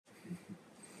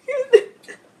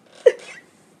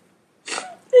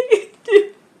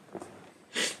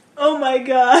my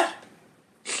god.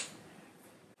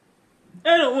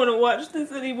 I don't want to watch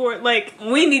this anymore. Like,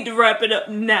 we need to wrap it up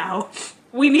now.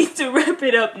 We need to wrap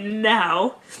it up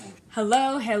now.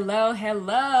 Hello, hello,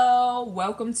 hello.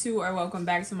 Welcome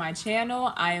back to my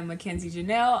channel. I am Makenzie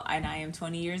Janel, and I am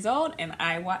 20 years old, and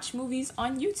I watch movies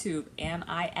on YouTube, and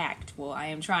I act. Well, I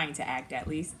am trying to act at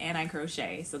least, and I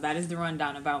crochet. So that is the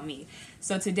rundown about me.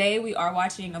 So today we are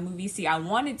watching a movie. See, I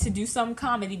wanted to do some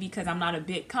comedy because I'm not a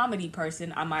big comedy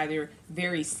person. I'm either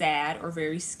very sad or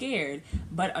very scared.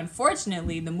 But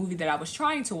unfortunately, the movie that I was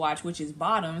trying to watch, which is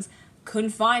Bottoms,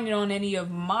 couldn't find it on any of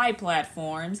my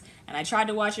platforms, and I tried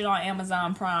to watch it on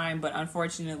Amazon Prime, but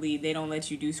unfortunately they don't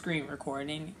let you do screen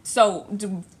recording. So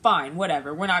fine,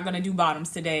 whatever, we're not gonna do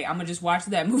Bottoms today. I'm gonna just watch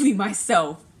that movie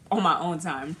myself on my own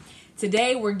time.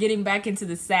 Today we're getting back into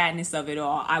the sadness of it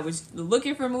all. I was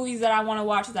looking for movies that I want to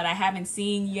watch that I haven't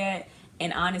seen yet,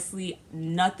 and honestly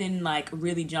nothing like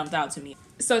really jumped out to me.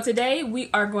 So today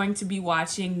we are going to be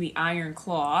watching The Iron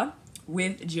Claw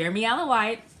with Jeremy Allen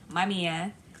White, my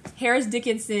man, Harris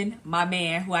Dickinson, my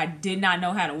man, who I did not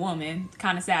know had a woman,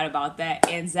 kind of sad about that,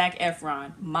 and Zac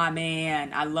Efron, my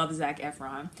man. I love Zac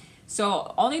Efron.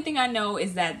 So only thing I know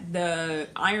is that The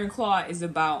Iron Claw is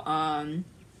about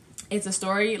it's a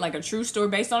story, like a true story,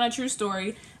 based on a true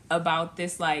story about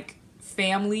this like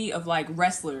family of like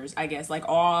wrestlers, I guess, like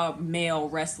all male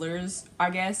wrestlers, I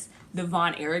guess, the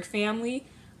Von Erich family.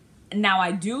 Now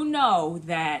I do know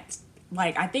that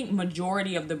like I think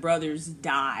majority of the brothers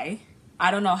die. I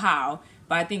don't know how,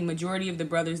 but I think majority of the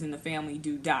brothers in the family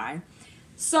do die.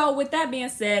 So with that being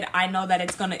said, I know that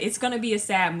it's gonna be a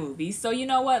sad movie. So you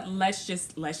know what? Let's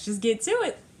just get to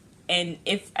it. And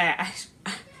if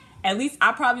at least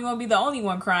I probably won't be the only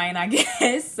one crying, I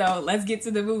guess. So let's get to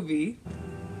the movie.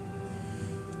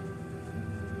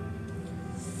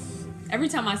 Every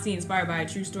time I see Inspired by a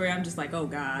True Story, I'm just like, oh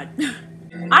God.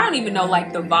 I don't even know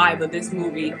like the vibe of this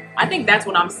movie. I think that's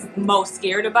what I'm most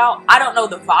scared about. I don't know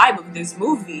the vibe of this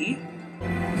movie.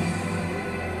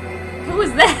 Who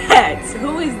is that?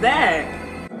 Who is that?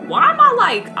 Why am I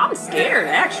like, I'm scared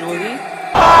actually.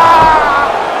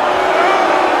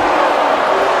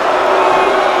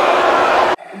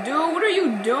 Dude, what are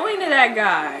you doing to that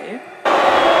guy?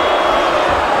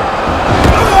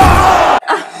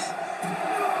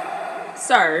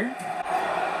 Sir.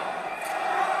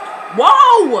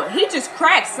 Whoa! He just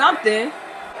cracked something.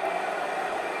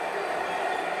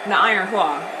 The Iron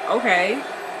Claw. Okay.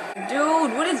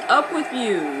 Dude, what is up with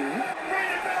you?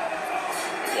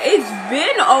 It's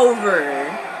been over.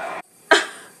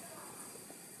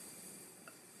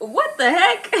 What the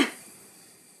heck?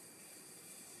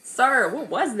 Sir, what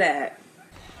was that?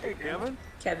 Hey, Kevin.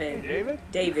 Kevin. Hey, David.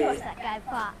 David. What's that guy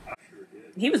fought?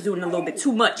 He was doing a little bit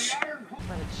too much.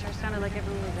 But it sure sounded like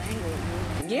everyone was angry at you.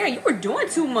 Yeah, you were doing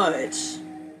too much.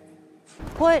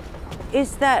 What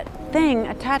is that thing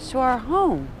attached to our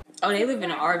home? Oh, they live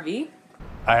in an RV?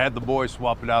 I had the boys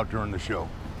swap it out during the show.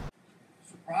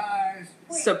 Surprise!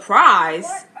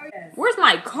 Surprise? Where's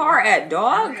my car at,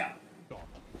 dog?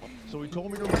 So he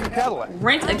told me to rent a Cadillac.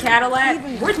 Rent a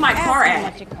Cadillac? Where's my car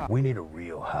at? We need a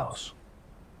real house.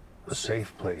 A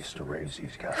safe place to raise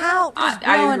these guys. How does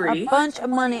I blowing agree. a bunch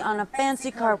of money on a fancy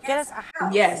car get us a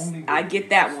house? Yes, I get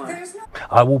that one.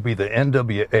 I will be the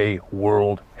NWA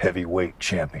World Heavyweight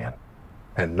Champion,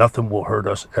 and nothing will hurt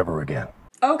us ever again.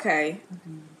 Okay.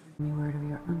 Me word of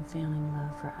your unfailing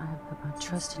love, for I have put my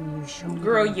trust in you. Show me.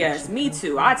 Girl, yes, me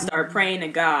too. I'd start praying to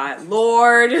God.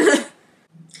 Lord.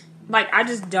 Like, I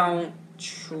just don't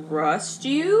trust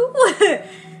you.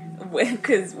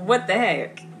 Because what the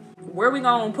heck? Where are we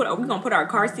gonna put our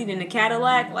car seat in the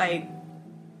Cadillac? Like,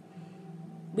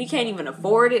 we can't even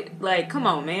afford it. Like, come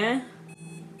on, man.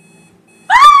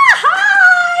 Ah,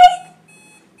 hi!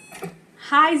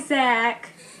 Hi, Zach.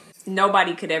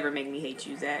 Nobody could ever make me hate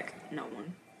you, Zach. No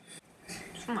one.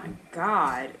 Oh my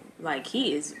God. Like,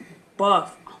 he is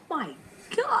buff. Oh my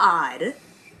God.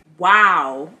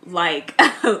 Wow. Like,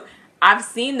 I've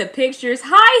seen the pictures.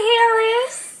 Hi,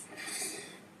 Harris.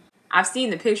 I've seen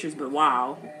the pictures, but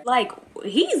wow. Like,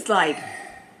 he's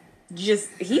just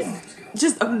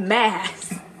a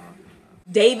mass.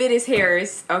 David is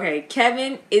Harris. Okay,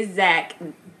 Kevin is Zach.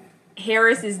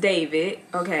 Harris is David.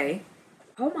 Okay.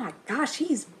 Oh my gosh,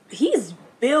 he's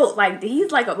built like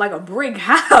he's like a brick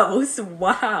house.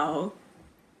 Wow.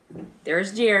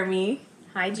 There's Jeremy.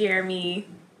 Hi, Jeremy.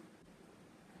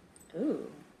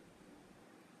 Ooh.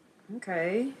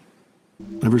 Okay.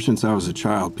 Ever since I was a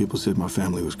child, people said my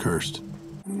family was cursed.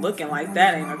 Looking like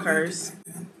that ain't a curse.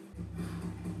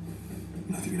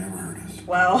 Nothing could ever hurt us.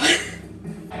 Well,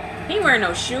 he ain't wearing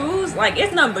no shoes. Like,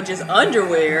 it's nothing but just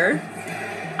underwear.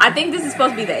 I think this is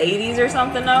supposed to be the 80s or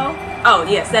something, though. Oh,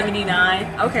 yeah,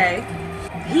 79. Okay.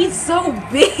 He's so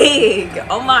big.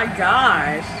 Oh my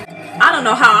gosh. I don't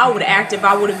know how I would act if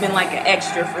I would have been like an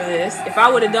extra for this. If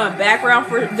I would have done background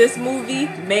for this movie,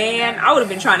 man, I would have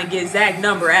been trying to get Zach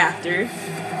number after.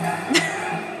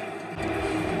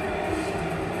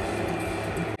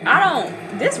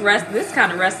 This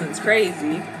kind of wrestling's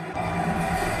crazy.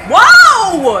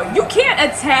 Whoa! You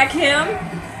can't attack him.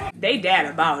 They dad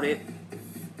about it.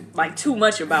 Like, too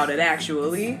much about it,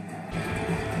 actually.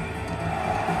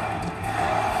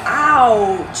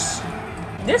 Ouch.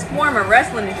 This form of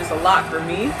wrestling is just a lot for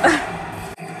me.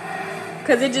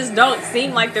 Because it just don't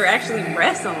seem like they're actually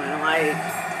wrestling. Like,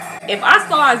 if I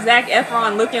saw Zac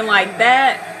Efron looking like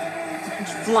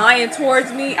that, flying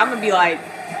towards me, I'm going to be like,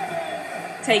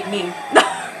 take me.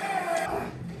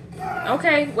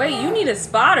 Okay, wait, you need a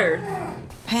spotter.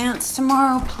 Pants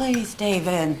tomorrow, please,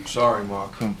 David. Sorry, Ma,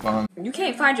 couldn't find. You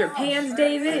can't find your pants,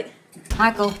 David?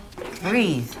 Michael,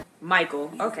 breathe.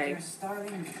 Michael, okay.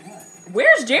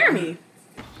 Where's Jeremy?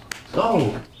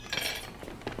 So,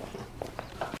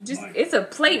 Just, it's a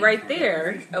plate right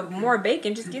there of more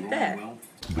bacon. Just get that.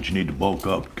 but you need to bulk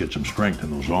up, get some strength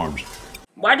in those arms.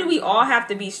 Why do we all have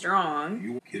to be strong?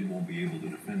 Your kid won't be able to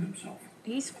defend himself.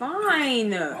 He's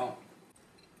fine. Oh.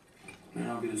 May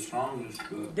not be the strongest,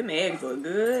 but Them eggs look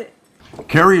good.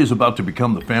 Carrie is about to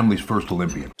become the family's first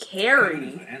Olympian.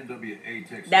 Carrie. NWA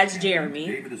takes That's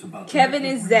Jeremy. Kevin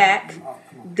is Zach.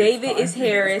 David is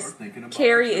Harris.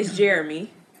 Carrie is Jeremy.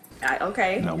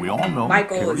 Okay. Now, we all know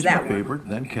Michael is Carrie's that my one. favorite,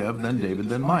 then Kev, then David,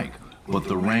 then Mike. But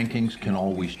the rankings can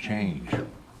always change.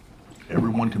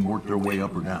 Everyone can work their way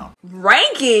up or down.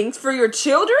 Rankings for your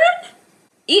children?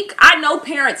 I know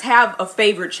parents have a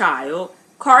favorite child.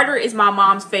 Carter is my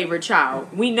mom's favorite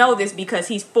child. We know this because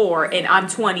he's 4 and I'm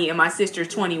 20 and my sister's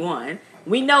 21.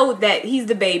 We know that he's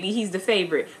the baby, he's the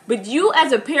favorite. But you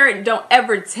as a parent don't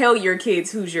ever tell your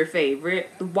kids who's your favorite.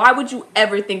 Why would you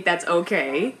ever think that's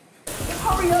okay?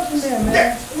 Hurry up in there,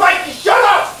 man. Mikey, shut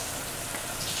up!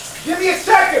 Give me a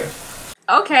second!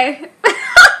 Okay.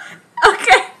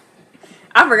 Okay.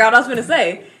 I forgot what I was going to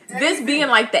say. This being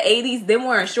like the 80s, them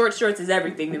wearing short shorts is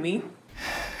everything to me.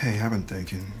 Hey, I've been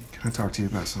thinking. Can I talk to you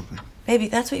about something? Baby,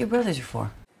 that's what your brothers are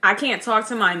for. I can't talk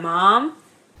to my mom.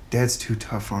 Dad's too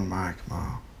tough on Mike,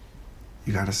 Ma.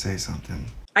 You gotta say something.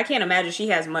 I can't imagine she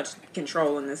has much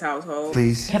control in this household.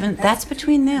 Please. Kevin, that's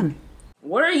between them.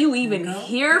 What are you even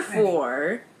here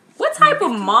for? What type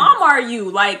of mom are you?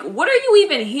 Like, what are you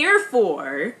even here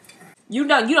for? You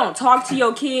don't talk to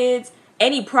your kids.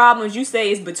 Any problems you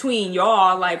say is between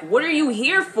y'all. Like, what are you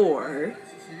here for?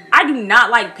 I do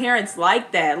not like parents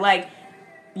like that. Like,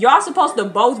 y'all supposed to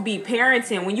both be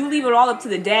parenting. When you leave it all up to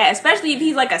the dad, especially if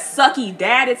he's like a sucky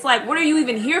dad, it's like, what are you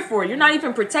even here for? You're not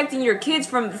even protecting your kids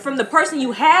from the person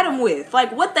you had them with.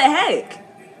 Like, what the heck?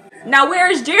 Now, where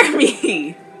is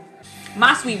Jeremy?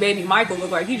 My sweet baby Michael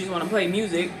look like he just want to play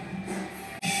music.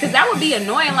 Because that would be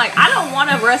annoying. Like, I don't want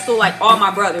to wrestle like all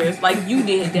my brothers like you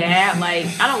did, Dad. Like,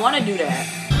 I don't want to do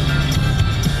that.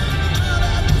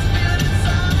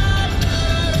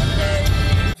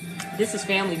 This is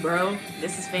family, bro.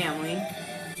 This is family.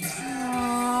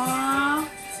 Aww.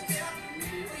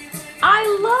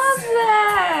 I love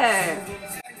that.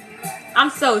 I'm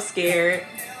so scared.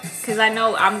 Because I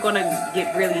know I'm going to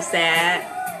get really sad.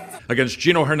 Against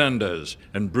Gino Hernandez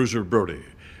and Bruiser Brody.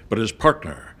 But his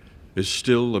partner is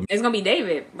still a... It's going to be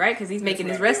David, right? Because he's making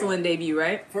his wrestling debut,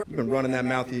 right? You've been running that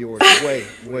mouth of yours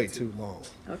way too long.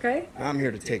 Okay. I'm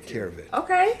here to take care of it.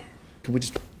 Okay. Can we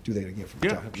just do that again from the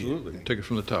Yeah, top? absolutely. Take it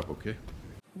from the top, okay?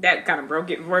 That kind of broke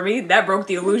it for me. That broke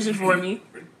the illusion for me.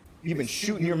 You've been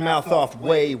shooting your mouth off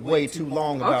way too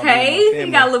long about me and my Okay. You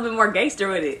family. got a little bit more gangster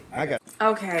with it. I got.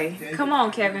 Okay. Come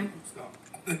on, Kevin.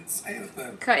 It's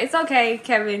okay,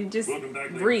 Kevin. Just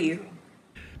breathe.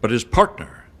 But his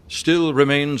partner still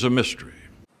remains a mystery.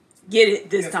 Get it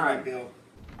this time.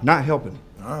 Not helping.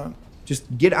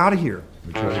 Just get out of here.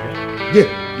 We try again.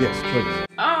 Yeah. Yes, please.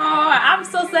 Oh, I'm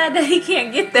so sad that he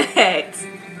can't get that.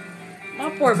 My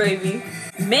poor baby.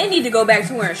 Men need to go back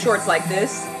to wearing shorts like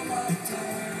this.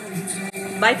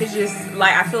 Life is just,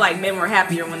 like, I feel like men were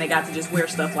happier when they got to just wear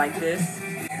stuff like this.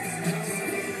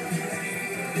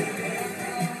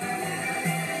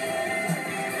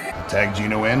 Tag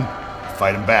Gino in,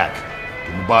 fight him back.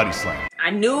 Give him a body slam. I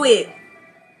knew it.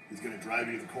 He's gonna drive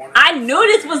you to the corner. I knew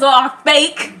this was all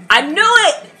fake. I knew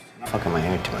it. Fucking my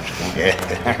hair too much,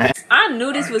 I think. I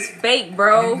knew this was fake,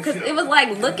 bro. Because it was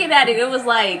like, looking at it, it was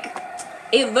like,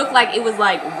 it looked like it was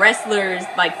like wrestlers,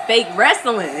 like fake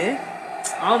wrestling.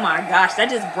 Oh my gosh, that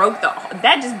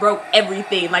just broke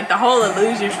everything. Like the whole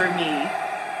illusion for me.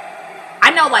 I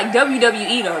I know, like,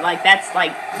 WWE, though, like, that's,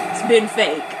 like, it's been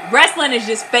fake. Wrestling is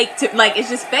just fake, like, it's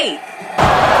just fake. Huge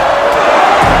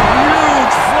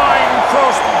flying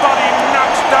crossbody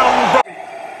knocks down.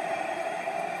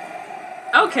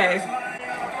 Okay.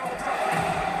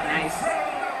 Nice.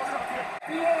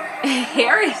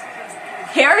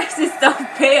 Harris is so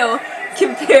pale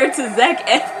compared to Zac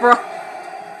Efron.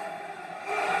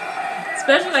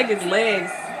 Especially, like, his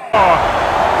legs.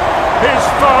 His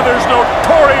father's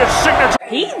notorious signature.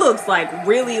 He looks like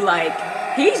really like,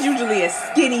 he's usually a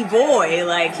skinny boy.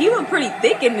 Like, he look pretty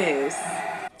thick in this.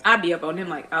 I'd be up on him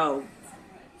like, oh.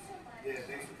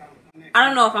 I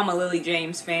don't know if I'm a Lily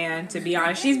James fan, to be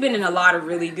honest. She's been in a lot of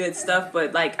really good stuff,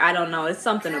 but like, I don't know. It's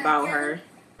something about her.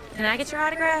 Can I get your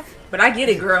autograph? But I get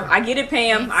it, girl. I get it,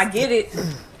 Pam. I get it.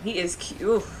 He is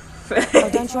cute. Oh,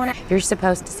 don't you want to? You're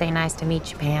supposed to say nice to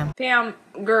meet you, Pam. Pam,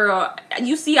 girl,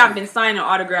 you see I've been signing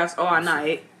autographs all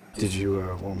night. Did you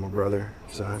want my brother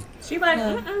signed? She like,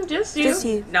 just you. Just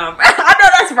you. No, I know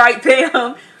that's right,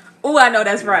 Pam. Oh, I know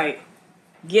that's right.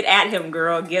 Get at him,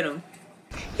 girl. Get him.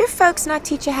 Your folks not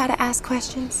teach you how to ask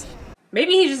questions?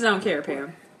 Maybe he just don't care,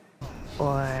 Pam.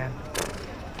 Or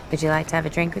would you like to have a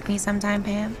drink with me sometime,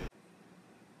 Pam?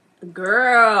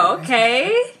 Girl,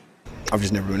 okay. I've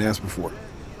just never been asked before.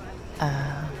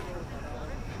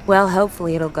 Well,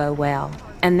 hopefully it'll go well.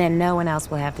 And then no one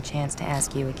else will have the chance to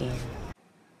ask you again.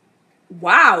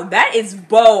 Wow, that is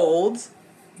bold.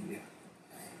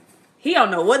 He don't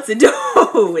know what to do.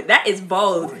 That is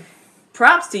bold.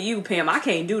 Props to you, Pam. I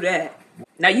can't do that.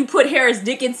 Now you put Harris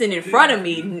Dickinson in front of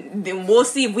me, then we'll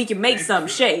see if we can make some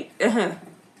shake. Got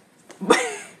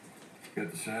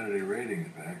the Saturday ratings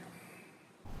back.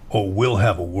 Oh, we'll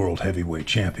have a world heavyweight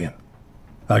champion.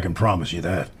 I can promise you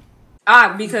that.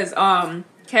 Because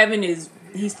Kevin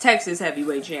he's Texas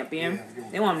heavyweight champion.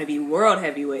 They want him to be world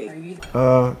heavyweight.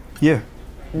 Yeah.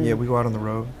 Yeah, we go out on the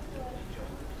road.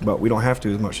 But we don't have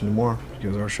to as much anymore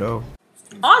because of our show.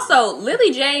 Also,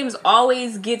 Lily James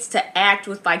always gets to act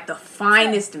with like the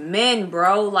finest men,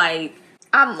 bro. Like,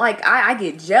 I'm like, I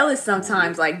get jealous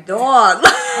sometimes, like, dog.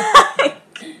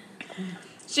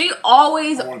 She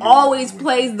always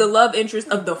plays the love interest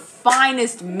of the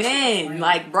finest men.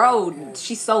 Like, bro,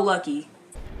 she's so lucky.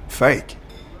 Fake.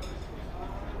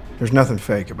 There's nothing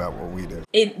fake about what we do.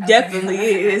 It definitely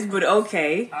is, but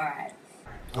okay. Alright.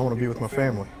 I want to be with my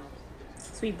family.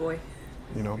 Sweet boy.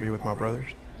 You know, be with my brothers.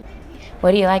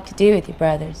 What do you like to do with your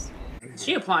brothers?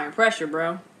 She applying pressure,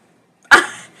 bro.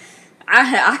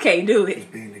 I can't do it.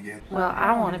 Well,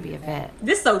 I want to be a vet.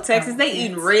 This so Texas. They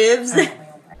eating ribs.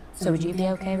 So would you be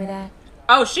okay with that?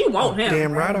 Oh, she want him.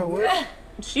 Damn right I would.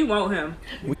 She want him.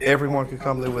 Everyone can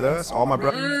come live with us. All my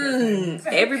brothers.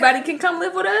 Everybody can come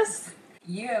live with us.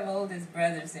 You have oldest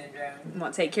brother syndrome. You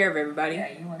want to take care of everybody.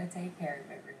 Yeah, you want to take care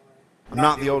of everyone. I'm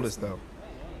not the oldest, though.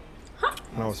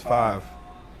 When I was 5,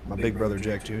 my big brother,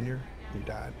 Jack Jr., he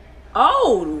died.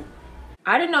 Oh,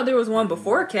 I didn't know there was one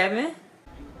before Kevin.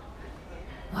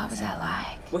 What was that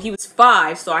like? Well, he was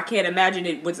 5, so I can't imagine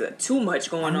it was too much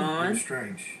going on.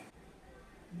 Strange.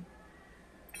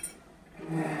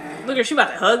 Look at her, she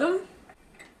about to hug him.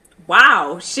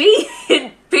 Wow, she,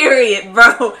 period,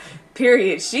 bro.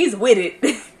 Period. She's with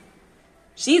it.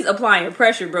 She's applying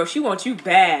pressure, bro. She wants you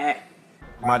bad.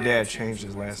 My dad changed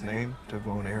his last name to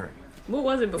Von Erich. What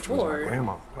was it Which was before? my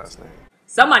grandma's last name.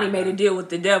 Somebody made a deal with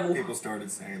the devil. People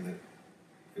started saying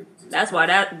that. That's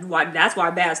why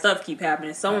bad stuff keep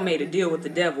happening. Someone made a deal with the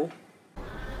devil.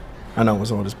 I know it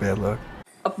was all just bad luck.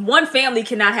 One family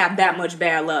cannot have that much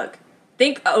bad luck.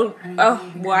 Well,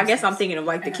 I guess I'm thinking of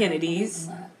like the Kennedys.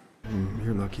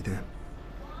 You're lucky then.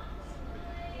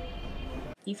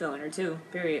 He feeling her too.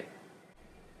 Period.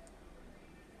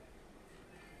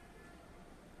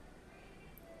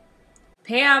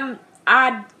 Pam,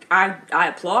 I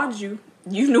applaud you.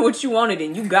 You knew what you wanted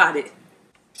and you got it.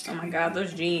 Oh my God,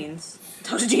 those jeans.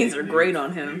 Those jeans are great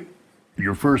on him.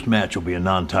 Your first match will be a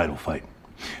non-title fight.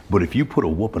 But if you put a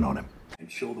whooping on him...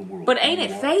 But ain't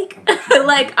it fake?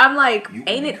 I'm like,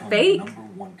 ain't it fake?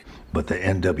 But the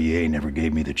NWA never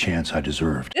gave me the chance I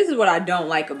deserved. This is what I don't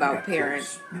like about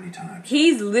parents.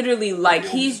 He's literally like,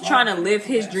 he's trying to live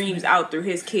his dreams out through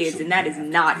his kids, and that is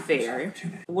not fair.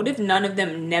 What if none of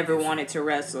them never wanted to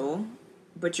wrestle,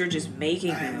 but you're just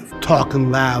making them? Talking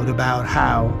loud about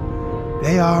how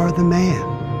they are the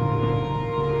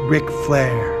man. Ric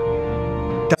Flair.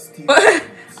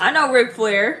 I know Ric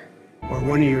Flair. Or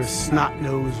one of your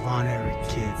snot-nosed Von Erich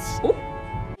kids. Ooh,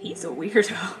 he's a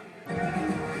weirdo.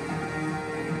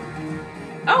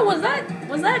 Oh, was that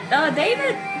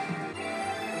David?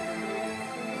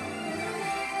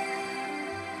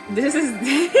 This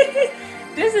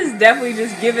is definitely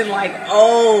just giving like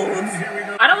old.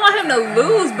 I don't want him to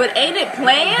lose, but ain't it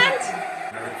planned?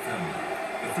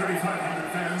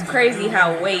 It's crazy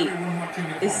how weight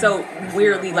is so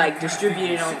weirdly like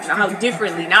distributed on how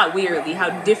differently, not weirdly,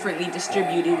 how differently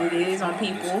distributed it is on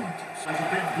people.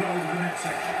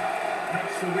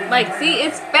 Like, see,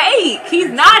 it's fake. He's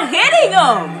not hitting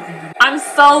him. I'm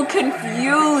so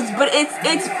confused, but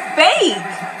it's fake.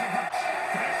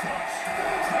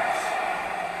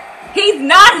 He's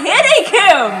not hitting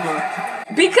him.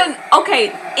 Because, okay,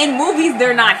 in movies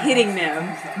they're not hitting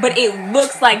them, but it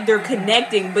looks like they're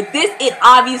connecting. But this, it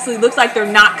obviously looks like they're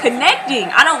not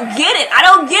connecting. I don't get it. I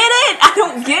don't get it. I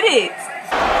don't get it.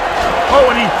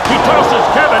 Oh, and he tosses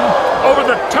Kevin over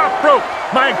the top rope.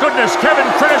 My goodness, Kevin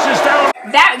crashes down.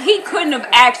 That, he couldn't have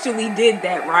actually did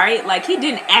that, right? Like, he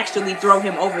didn't actually throw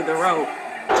him over the rope.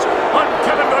 On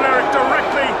Kevin Valeric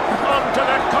directly onto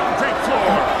that concrete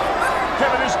floor.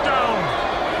 Kevin is down.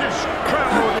 His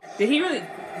crowd. Did he really?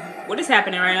 What is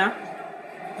happening right now?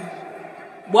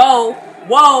 Whoa,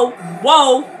 whoa,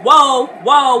 whoa, whoa,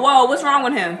 whoa, whoa. What's wrong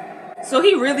with him? So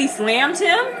he really slammed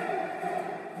him?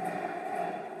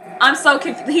 I'm so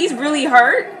confused. He's really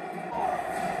hurt?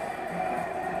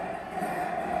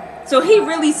 So he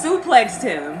really suplexed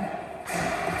him.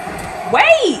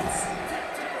 Wait!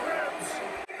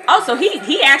 Oh, so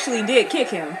he actually did kick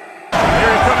him.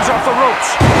 Here he comes off the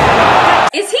ropes.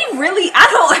 Is he really? I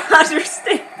don't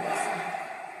understand.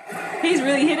 He's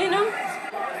really hitting him?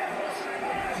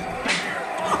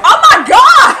 Oh my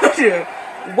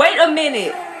God! Wait a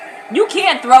minute. You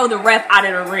can't throw the ref out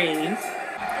of the ring.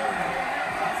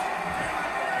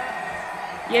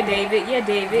 Yeah, David. Yeah,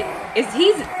 David.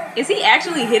 Is he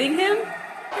actually hitting him?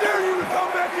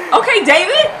 Okay,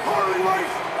 David.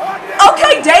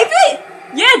 Okay, David.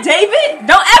 Yeah, David.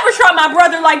 Don't ever try my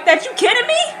brother like that. You kidding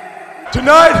me?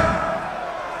 Tonight,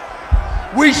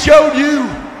 we showed you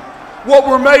what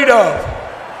we're made of.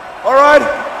 All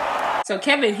right? So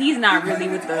Kevin, he's not really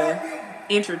with the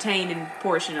entertaining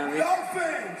portion of it.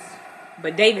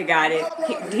 But David got it.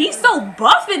 He's so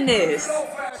buff in this.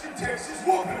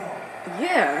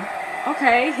 Yeah.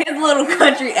 Okay. His little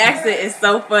country accent is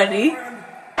so funny.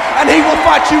 And he will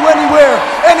fight you anywhere,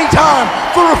 anytime,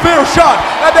 for a fair shot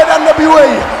at that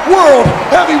NWA World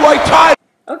Heavyweight title.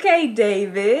 Okay,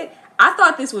 David. I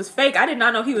thought this was fake. I did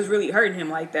not know he was really hurting him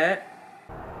like that.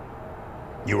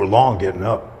 You were long getting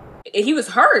up. He was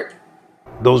hurt.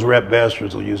 Those rap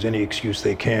bastards will use any excuse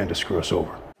they can to screw us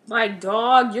over. Like,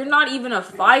 dog, you're not even a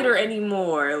fighter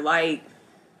anymore. Like,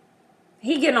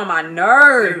 he getting on my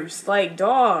nerves. Like,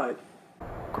 dog.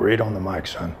 Great on the mic,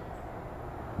 son.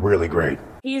 Really great.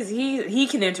 He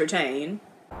can entertain.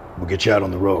 We'll get you out on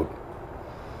the road.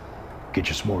 Get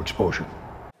you some more exposure.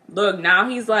 Look, now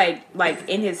he's like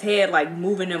in his head, like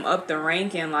moving him up the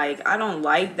ranking. Like, I don't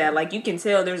like that. Like, you can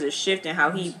tell there's a shift in how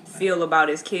he feel about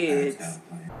his kids.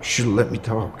 You should have let me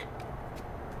talk.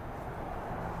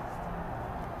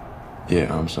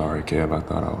 Yeah, I'm sorry, Kev. I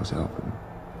thought I was helping.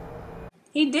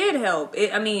 He did help.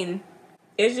 I mean,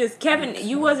 it's just, Kevin,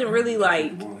 you wasn't really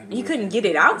like, you couldn't get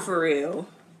it out for real.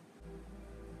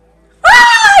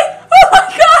 Hi! Oh my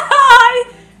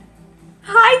God!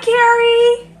 Hi,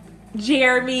 Carrie.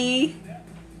 Jeremy.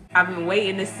 I've been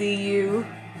waiting to see you.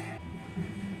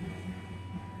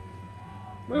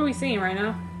 What are we seeing right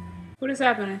now? What is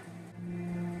happening?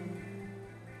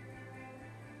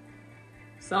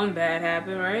 Something bad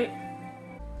happened, right?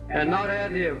 And not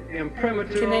add the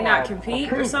imprimatur. Can they not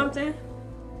compete or something?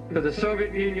 To the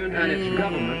Soviet Union and its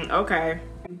government. Okay.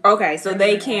 Okay, so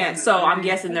they can't. So I'm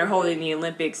guessing they're holding the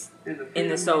Olympics in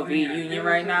the Soviet Union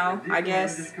right now, I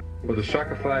guess. With the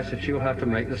sacrifice that you'll have to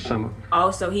make this summer.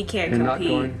 Oh, so he can't and compete.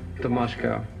 not going to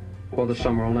Moscow for the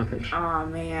Summer Olympics. Oh,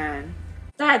 man.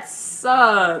 That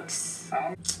sucks.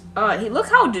 Look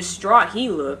how distraught he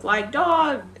looked. Like,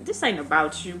 dog, this ain't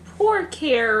about you. Poor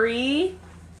Carrie.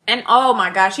 And oh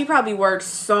my gosh, he probably worked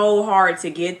so hard to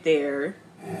get there.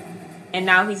 And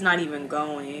now he's not even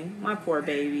going. My poor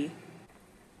baby.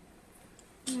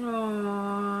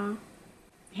 Aww.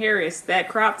 Harris, that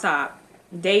crop top.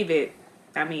 David,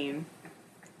 I mean,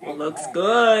 looks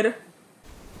good.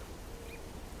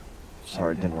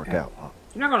 Sorry it didn't work out, Pop.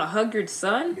 You're not gonna hug your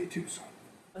son? Me too, son.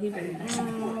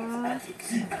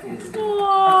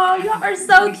 Aww, y'all are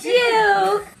so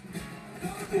cute.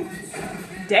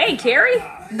 Dang, Carrie.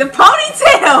 The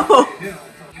ponytail.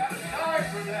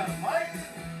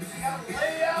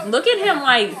 Look at him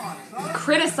like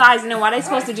criticizing them while they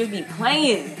supposed to just be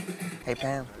playing. Hey,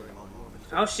 Pam.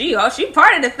 Oh, she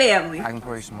part of the family. I can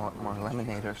pour you some more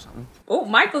lemonade or something. Oh,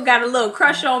 Michael got a little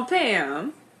crush on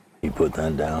Pam. You put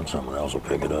that down, someone else will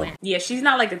pick it up. Yeah, she's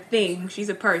not like a thing. She's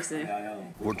a person.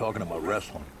 We're talking about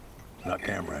wrestling, not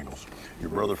camera angles. Your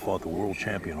brother fought the world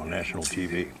champion on national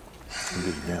TV. Who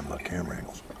gives a damn about camera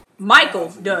angles? Michael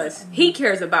does. He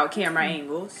cares about camera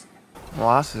angles.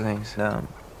 Lots of things.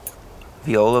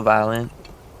 Viola, violin,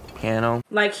 piano.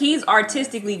 Like, he's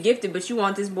artistically gifted, but you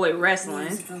want this boy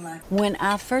wrestling. When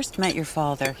I first met your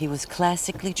father, he was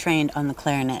classically trained on the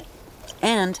clarinet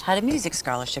and had a music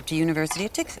scholarship to University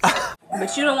of Texas.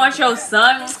 But you don't want your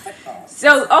son.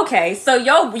 So okay, so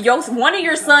one of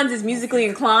your sons is musically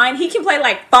inclined. He can play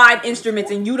like 5 instruments,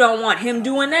 and you don't want him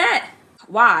doing that.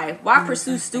 Why? Why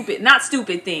pursue not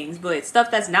stupid things, but stuff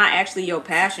that's not actually your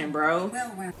passion, bro?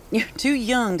 You're too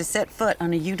young to set foot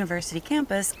on a university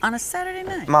campus on a Saturday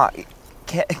night. Ma,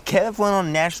 Kev went on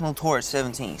a national tour at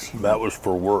 17. That was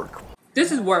for work.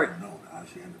 This is work.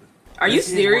 Are you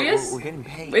serious? We're getting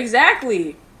paid.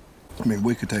 Exactly. I mean,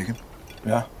 we could take him.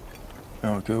 Yeah.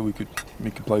 Yeah, we could.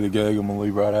 We could play the gig. I'm gonna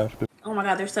leave right after. Oh my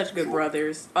God, they're such good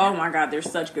brothers. Oh my God, they're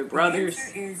such good brothers. The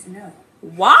answer is no.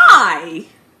 Why?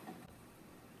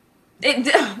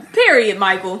 Period,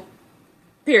 Michael.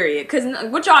 Period. Because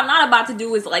what y'all not about to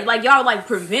do is like y'all like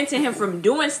preventing him from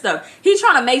doing stuff. He's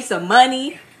trying to make some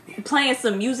money, playing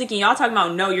some music, and y'all talking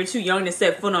about, no, you're too young to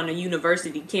set foot on a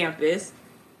university campus.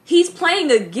 He's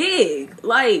playing a gig.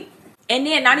 Like, and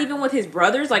then not even with his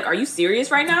brothers. Like, are you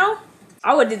serious right now?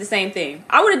 I would have did the same thing.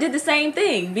 I would have did the same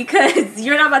thing, because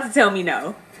you're not about to tell me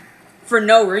no for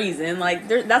no reason. Like,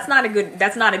 that's not a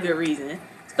good reason.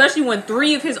 Especially when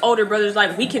 3 of his older brothers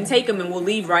like, we can take him and we'll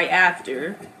leave right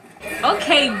after.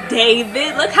 Okay,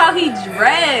 David, look how he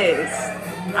dressed.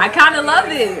 I kind of love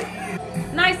it.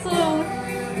 Nice little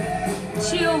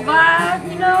chill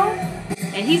vibe, you know?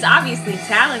 And he's obviously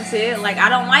talented. Like, I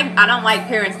don't like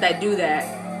parents that do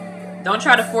that. Don't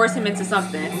try to force him into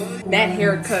something. That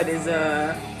haircut is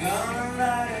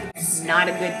not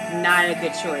a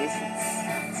good choice.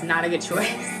 It's not a good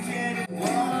choice.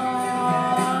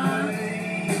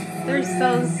 They're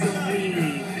so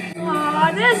sweet.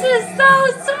 Aw, this is so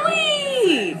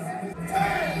sweet.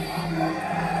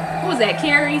 Who was that,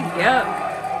 Carrie? Yep.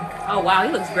 Oh wow,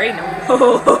 he looks great now.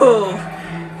 Oh,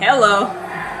 hello.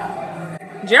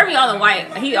 Jeremy Allen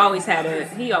White, he always had a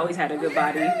good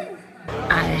body.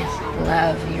 I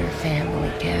love your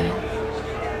family, Kevin.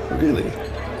 Really?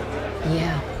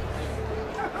 Yeah.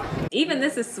 Even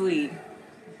this is sweet.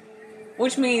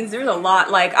 Which means there's a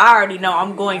lot, like, I already know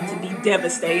I'm going to be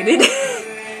devastated.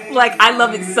 Like, I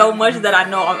love it so much that I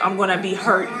know I'm going to be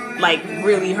hurt, like,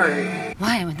 really hurt.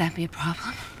 Why would that be a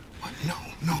problem? What?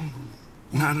 No,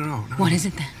 not at all. What is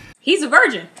it then? He's a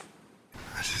virgin.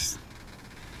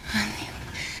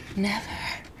 Never.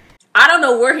 I don't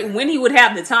know when he would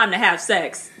have the time to have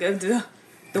sex. The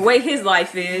way his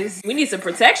life is. We need some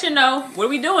protection, though. What are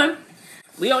we doing?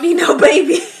 We don't need no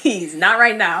babies. Not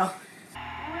right now.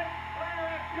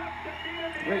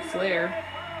 Ric Flair.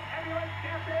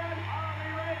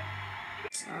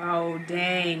 Oh,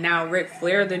 dang. Now Ric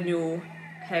Flair, the new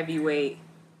heavyweight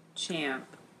champ.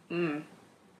 And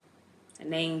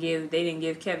they didn't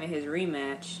give Kevin his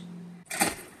rematch.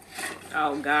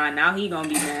 Oh, God. Now he gonna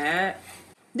be mad.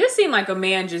 This seemed like a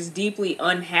man just deeply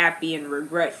unhappy and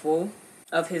regretful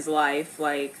of his life.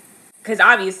 Like, because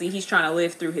obviously he's trying to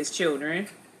live through his children.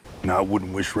 Now, I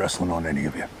wouldn't wish wrestling on any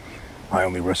of you. I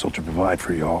only wrestle to provide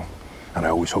for y'all. And I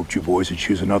always hoped you boys would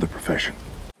choose another profession.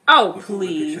 Oh,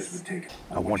 please.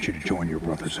 I want you to join your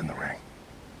brothers in the ring.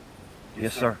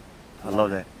 Yes, sir. I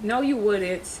love that. No, you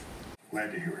wouldn't.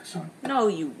 Glad to hear it, son. No,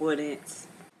 you wouldn't.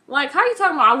 Like, how you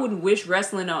talking about I wouldn't wish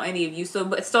wrestling on any of you?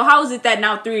 So how is it that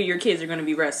now 3 of your kids are going to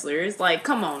be wrestlers? Like,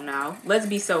 come on now. Let's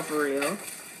be so for real.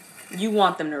 You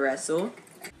want them to wrestle.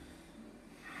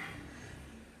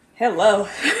 Hello.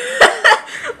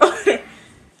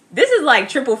 This is like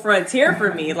triple frontier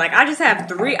for me. Like, I just have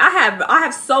 3. I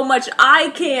have so much eye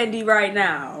candy right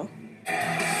now.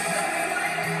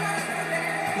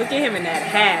 Look at him in that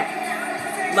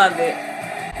hat. Love it.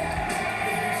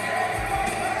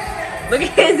 Look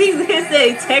at his, he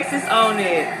said Texas on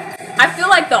it. I feel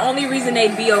like the only reason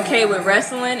they'd be okay with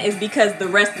wrestling is because the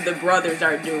rest of the brothers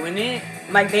are doing it.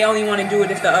 Like, they only want to do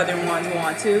it if the other ones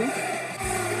want to.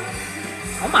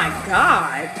 Oh my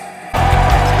God.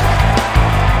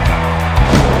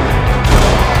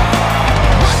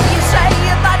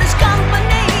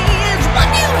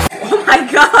 Oh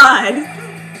my God.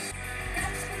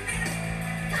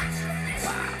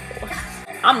 Wow.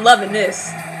 I'm loving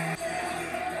this.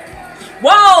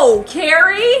 Whoa,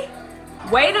 Carrie.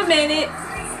 Wait a minute.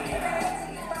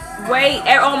 Wait.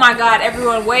 Oh my God,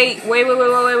 everyone. Wait.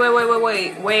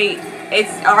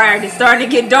 It's all right. It's starting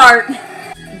to get dark.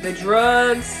 The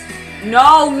drugs.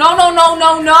 No, no, no, no,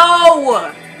 no,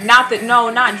 no. Not that, no,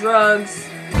 not drugs.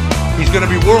 He's gonna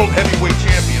be world heavyweight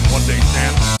champion one day,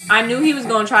 Sam. I knew he was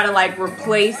gonna try to like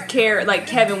replace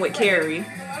Kevin with Kerry.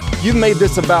 You've made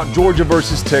this about Georgia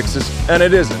versus Texas, and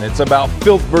it isn't. It's about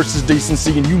filth versus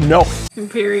decency, and you know it.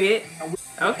 Period.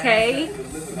 Okay,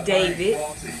 David.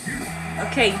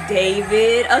 Okay,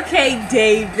 David. Okay,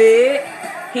 David.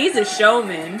 He's a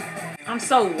showman. I'm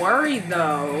so worried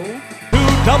though.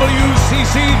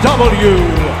 WCCW,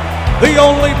 the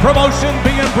only promotion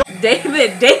being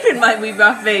David might be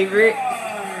my favorite.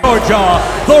 Georgia,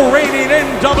 the reigning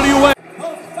NWA.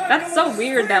 That's so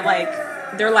weird that like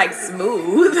they're like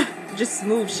smooth, just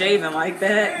smooth shaven like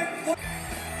that.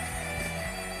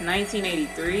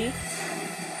 1983.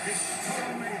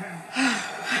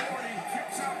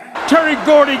 Terry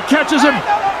Gordy catches him.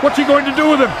 What's he going to do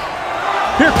with him?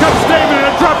 Here comes David in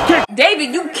a drop kick.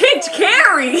 David, you kicked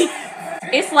Kerry.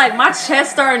 It's like my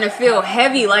chest starting to feel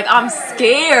heavy. Like I'm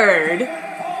scared.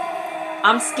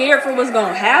 I'm scared for what's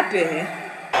gonna happen.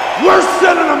 We're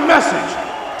sending a message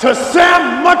to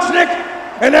Sam Muchnick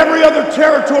and every other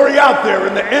territory out there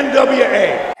in the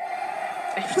NWA.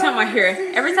 Every time I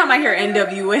hear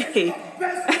NWA,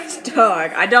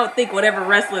 dog, I don't think whatever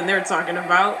wrestling they're talking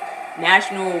about.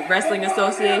 National Wrestling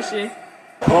Association.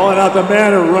 Calling out the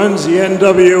man who runs the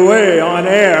NWA on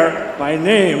air by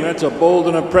name. That's a bold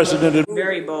and unprecedented.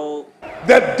 Very bold.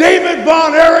 That David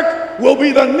Von Erich will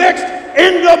be the next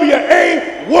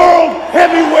NWA World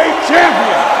Heavyweight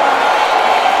Champion.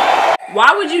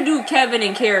 Why would you do Kevin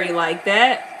and Kerry like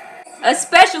that?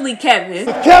 Especially Kevin.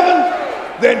 With Kevin,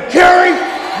 then Kerry,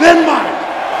 then Mike.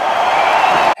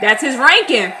 That's his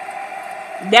ranking.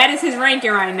 That is his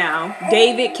ranking right now.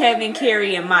 David, Kevin,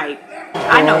 Kerry, and Mike.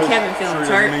 I know Kevin feeling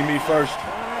hurt. He need me first.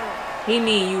 He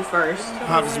need you first.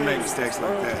 Pops make mistakes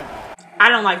like that. I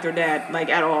don't like their dad, like,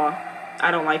 at all.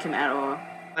 I don't like him at all.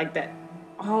 Like that.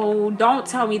 Oh, don't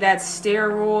tell me that's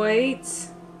steroids.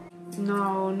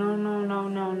 No, no, no, no,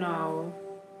 no, no.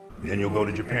 Then you'll go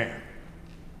to Japan.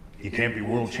 You can't be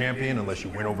world champion unless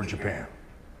you win over Japan.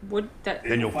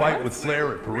 Then you'll fight with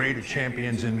Flair at Parade of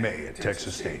Champions in May at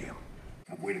Texas Stadium.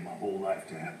 I've waited my whole life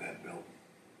to have that belt.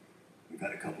 We've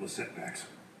had a couple of setbacks,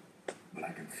 but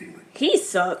I can feel it. He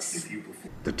sucks.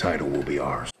 The title will be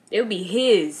ours. It'll be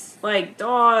his. Like,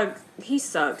 dog, he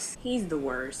sucks. He's the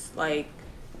worst. Like,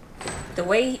 the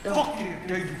way he... Fuck it,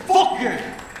 David. Fuck it.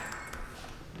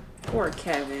 Poor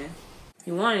Kevin.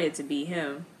 He wanted it to be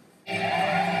him.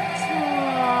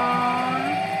 Aww.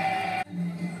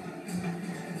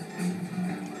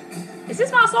 Is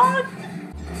this my song?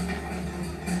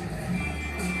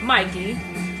 Mikey.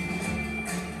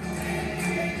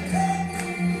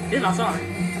 This is my song.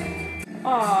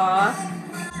 Aww.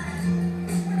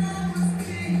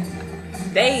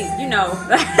 They, you know,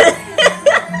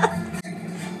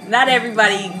 not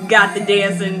everybody got the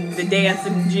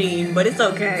dancing gene, but it's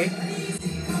okay.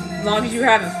 As long as you're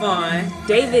having fun.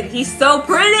 David, he's so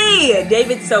pretty!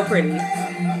 David's so pretty.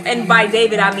 And by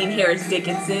David, I mean Harris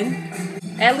Dickinson.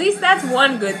 At least that's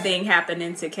one good thing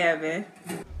happening to Kevin.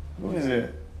 Who is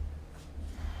it?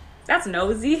 That's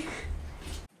Nosy.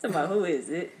 Talking about who is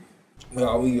it?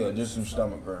 No, we got just some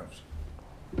stomach cramps.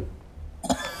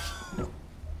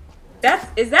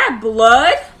 Is that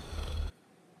blood?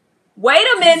 Wait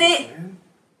a minute.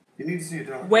 You need to see a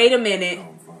doctor. Wait a minute.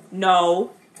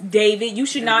 No. David, you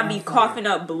should not be coughing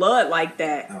up blood like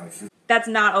that. That's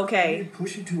not okay. You're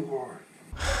pushing too hard.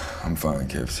 I'm fine,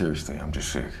 Kev. Seriously, I'm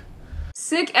just sick.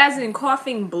 Sick as in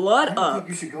coughing blood I up. think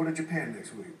you should go to Japan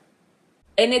next week.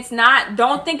 And it's not,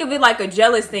 don't think of it like a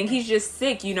jealous thing. He's just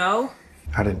sick, you know?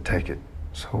 I didn't take it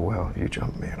so well. You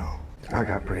jumped me and all. I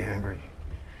got pretty angry.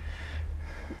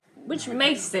 Which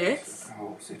makes sense. The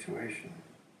whole situation.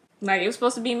 Like, it was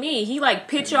supposed to be me. He, like,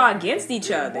 pit y'all against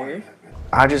each other.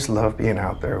 I just love being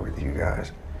out there with you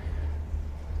guys.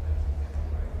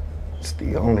 It's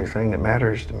the only thing that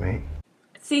matters to me.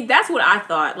 See, that's what I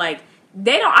thought. Like,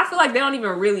 I feel like they don't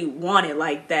even really want it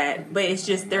like that. But it's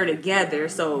just they're together,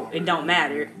 so it don't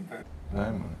matter.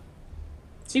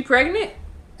 She pregnant?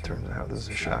 Turns out this is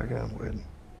a shotgun wedding.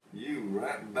 You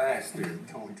rat bastard,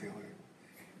 don't tell him.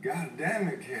 God damn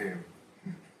it, Kev.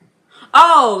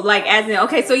 Oh, like as in,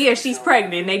 okay, so yeah, she's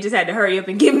pregnant. They just had to hurry up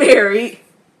and get married.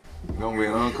 You gonna be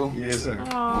an uncle? Yes, sir.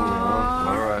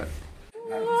 All right.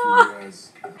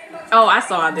 Oh, I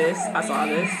saw this.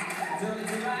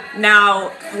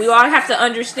 Now, we all have to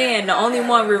understand, the only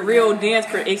one with real dance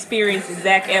experience is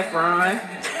Zac Efron.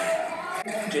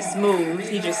 Just smooth.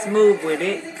 He just smooth with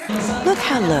it. Look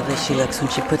how lovely she looks when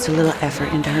she puts a little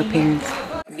effort into her appearance.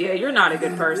 Yeah, you're not a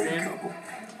good person.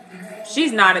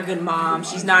 She's not a good mom.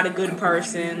 She's not a good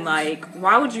person. Like,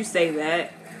 why would you say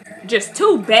that? Just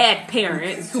two bad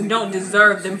parents who don't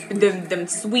deserve them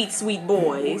sweet, sweet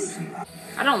boys.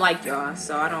 I don't like y'all,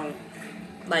 so I don't,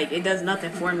 like, it does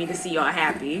nothing for me to see y'all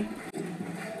happy.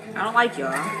 I don't like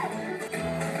y'all.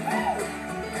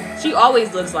 She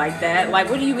always looks like that. Like,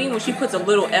 what do you mean when she puts a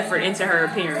little effort into her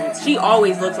appearance? She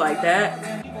always looks like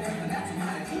that.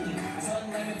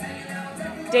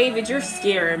 David, you're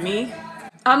scaring me.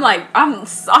 I'm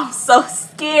so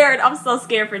scared. I'm so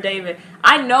scared for David.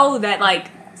 I know that,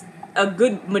 like, a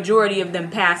good majority of them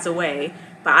pass away,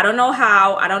 but I don't know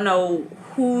how. I don't know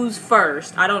who's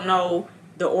first. I don't know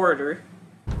the order.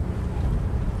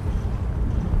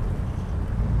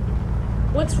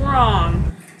 What's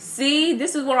wrong? See,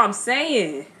 this is what I'm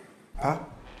saying. Huh?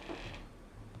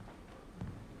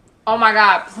 Oh my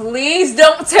God, please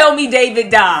don't tell me David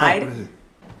died. Oh,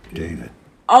 David.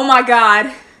 Oh my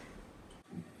God.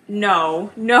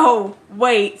 No, no,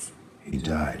 wait. He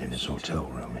died in his hotel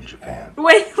room in Japan.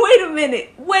 Wait a minute.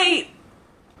 Wait.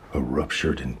 A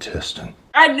ruptured intestine.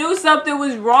 I knew something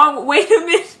was wrong. Wait a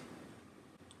minute.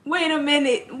 Wait a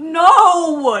minute.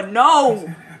 No,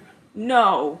 no,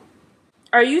 no.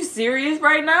 Are you serious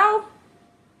right now?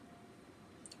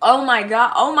 Oh my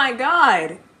God. Oh my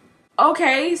God.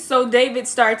 Okay, so David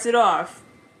starts it off.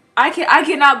 I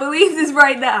cannot believe this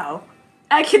right now.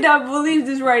 I cannot believe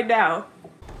this right now.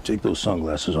 Take those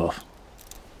sunglasses off.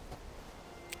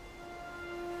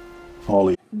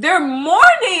 Ollie. They're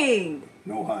mourning.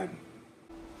 No hiding.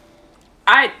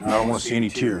 I don't want to see any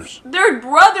tears. Their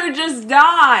brother just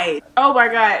died. Oh my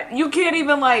God. You can't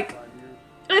even, like...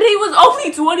 And he was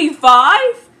only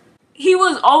 25? He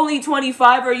was only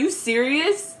 25? Are you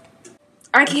serious?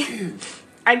 I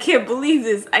can't believe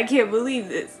this. I can't believe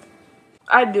this.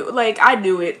 I knew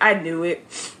it. I knew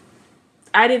it.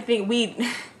 I didn't think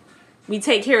we'd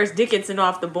take Harris Dickinson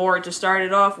off the board to start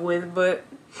it off with, but...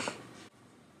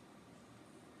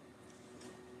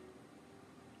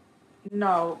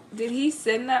 No. Did he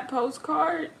send that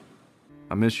postcard?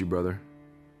 I miss you, brother.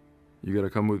 You gotta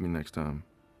come with me next time.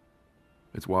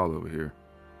 It's wild over here.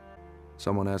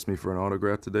 Someone asked me for an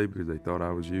autograph today because they thought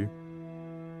I was you.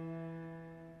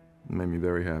 It made me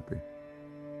very happy.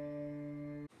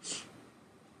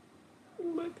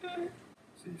 Oh my God.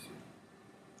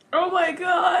 Oh my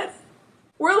God.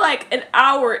 We're like an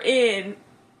hour in.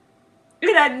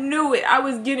 And I knew it. I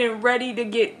was getting ready to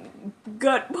get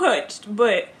gut punched,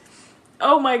 but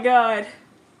oh my God.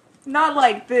 Not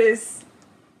like this.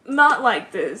 Not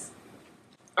like this.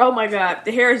 Oh my God.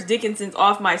 The Harris Dickinson's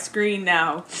off my screen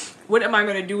now. What am I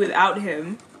going to do without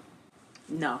him?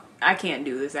 No, I can't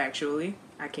do this actually.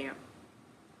 I can't.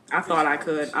 I thought I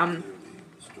could. I'm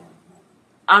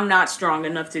not strong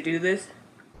enough to do this.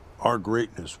 Our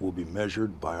greatness will be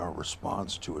measured by our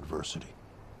response to adversity.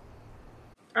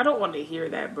 I don't want to hear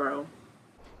that, bro.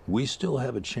 We still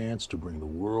have a chance to bring the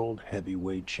World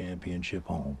Heavyweight Championship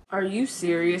home. Are you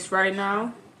serious right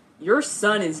now? Your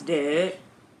son is dead.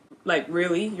 Like,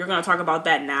 really? You're gonna talk about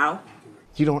that now?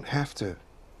 You don't have to.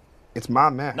 It's my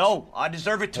match. No, I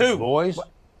deserve it too. Boys,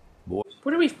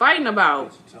 what are we fighting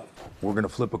about? we're gonna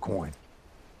flip a coin.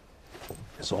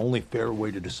 It's the only fair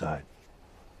way to decide.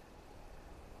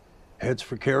 Heads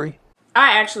for Kerry?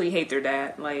 I actually hate their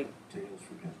dad. Like,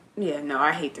 yeah, no,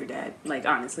 I hate their dad. Like,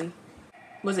 honestly.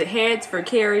 Was it heads for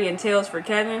Kerry and tails for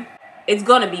Kevin? It's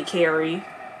gonna be Kerry.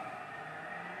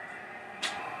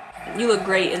 You look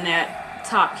great in that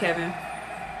top, Kevin.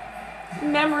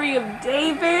 Memory of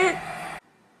David?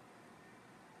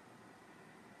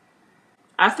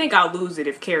 I think I'll lose it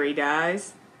if Kerry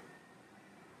dies.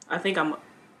 I think I'm...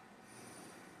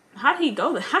 How'd he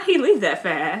go? How'd he leave that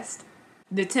fast?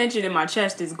 The tension in my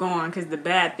chest is gone because the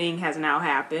bad thing has now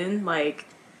happened. Like,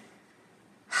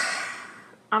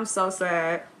 I'm so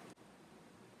sad.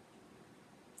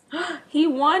 He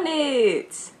won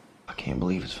it. I can't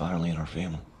believe it's finally in our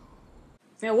family.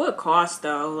 At what cost,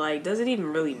 though? Like, does it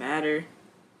even really matter?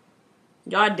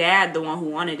 Y'all dad the one who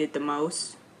wanted it the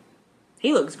most.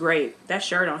 He looks great. That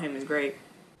shirt on him is great.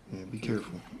 Yeah, be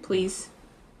careful. Please.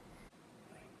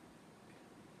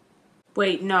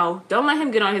 Wait, no. Don't let him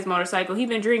get on his motorcycle. He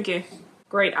been drinking.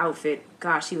 Great outfit.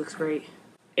 Gosh, he looks great.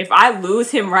 If I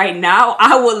lose him right now,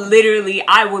 I will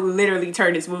literally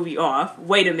turn this movie off.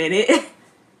 Wait a minute.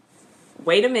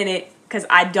 Wait a minute. Because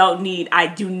I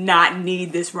do not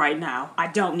need this right now. I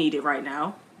don't need it right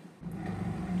now.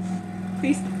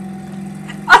 Please.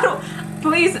 I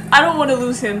don't want to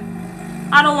lose him.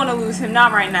 I don't want to lose him.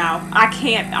 Not right now. I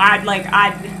can't. I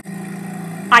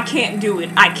can't do it.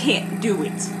 I can't do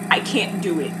it. I can't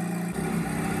do it.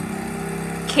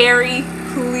 Kerry,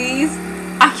 please.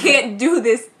 I can't do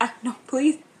this. No,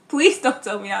 please don't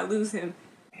tell me I lose him.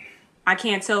 I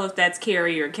can't tell if that's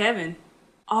Carrie or Kevin.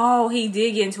 Oh, he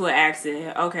did get into an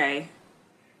accident. Okay.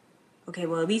 Okay,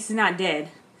 well, at least he's not dead.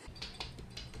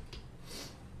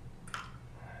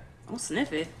 Don't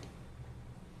sniff it.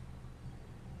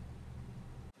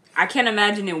 I can't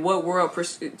imagine in what world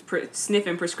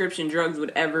sniffing prescription drugs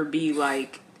would ever be,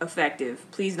 like, effective.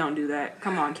 Please don't do that.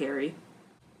 Come on, Carrie.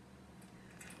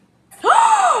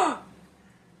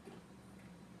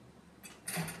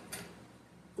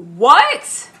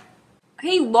 What?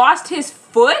 He lost his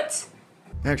foot?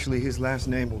 Actually, his last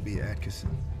name will be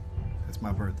Atkinson. That's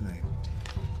my birth name.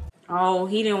 Oh,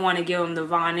 he didn't want to give him the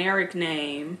Von Erich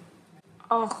name.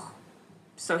 Oh,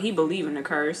 so he believed in the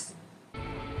curse.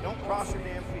 Don't cross your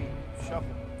damn feet.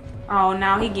 Shuffle. Oh,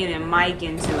 now he getting Mike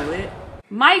into it.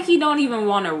 Mike, he don't even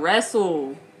want to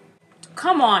wrestle.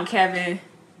 Come on, Kevin.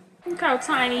 Look how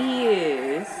tiny he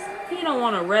is. He don't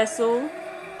want to wrestle.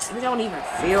 He don't even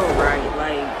feel right,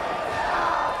 like...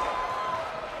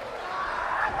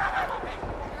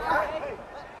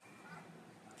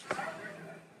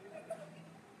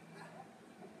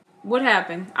 What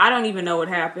happened? I don't even know what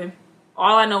happened.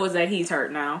 All I know is that he's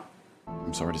hurt now.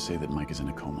 I'm sorry to say that Mike is in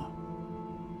a coma.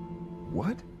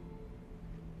 What?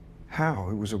 How?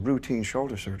 It was a routine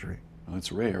shoulder surgery. Well,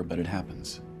 it's rare, but it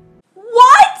happens.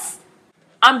 What?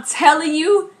 I'm telling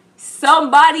you,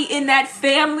 somebody in that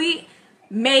family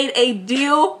made a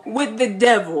deal with the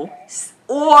devil.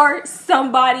 Or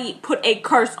somebody put a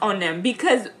curse on them.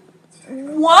 Because,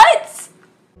 what?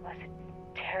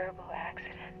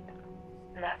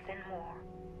 Nothing more.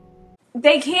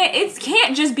 It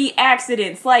can't just be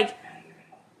accidents. Like,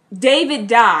 David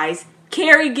dies,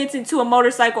 Carrie gets into a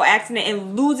motorcycle accident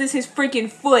and loses his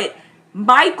freaking foot.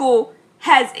 Michael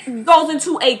goes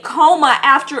into a coma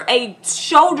after a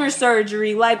shoulder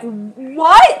surgery. Like,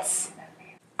 what?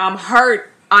 I'm hurt.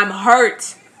 I'm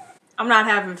not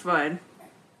having fun.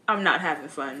 I'm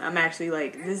actually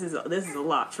like, this is a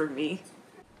lot for me.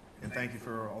 And thank you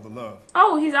for all the love.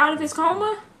 Oh, he's out of his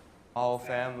coma? All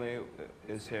family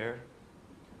is here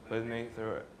with me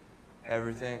through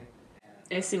everything.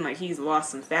 It seemed like he's lost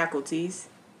some faculties.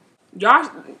 Y'all,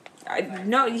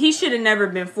 no, he should have never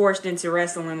been forced into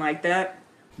wrestling like that.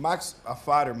 Mike's a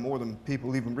fighter more than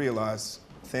people even realize.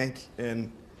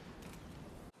 And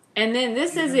then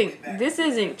this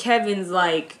isn't Kevin's,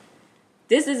 like,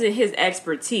 this isn't his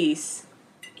expertise.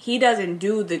 He doesn't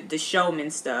do the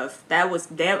showman stuff. That was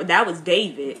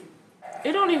David.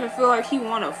 It don't even feel like he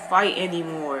want to fight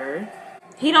anymore.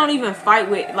 He don't even fight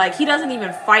with, like, he doesn't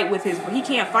even fight with he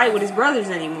can't fight with his brothers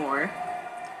anymore.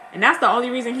 And that's the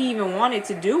only reason he even wanted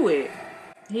to do it.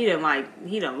 He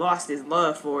done lost his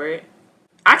love for it.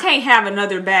 I can't have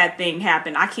another bad thing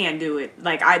happen. I can't do it.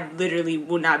 Like, I literally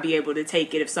will not be able to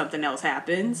take it if something else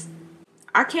happens.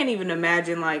 I can't even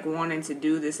imagine, like, wanting to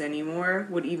do this anymore.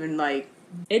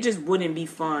 It just wouldn't be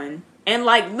fun. And,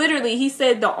 like, literally, he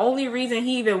said the only reason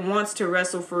he even wants to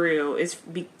wrestle for real is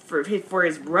for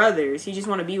his brothers. He just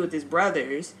want to be with his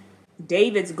brothers.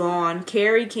 David's gone.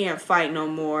 Carrie can't fight no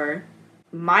more.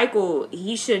 Michael,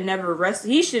 he should never wrestle.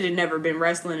 He should have never been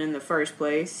wrestling in the first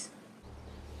place.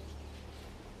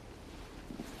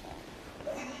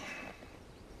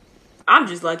 I'm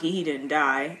just lucky he didn't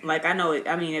die. Like, I know it.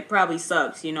 I mean, it probably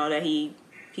sucks, you know, that he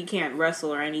can't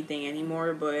wrestle or anything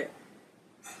anymore, but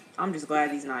I'm just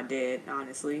glad he's not dead,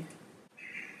 honestly.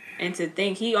 And to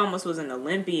think he almost was an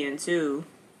Olympian, too.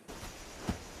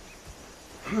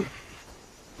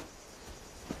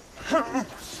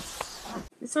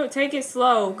 So take it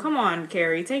slow. Come on,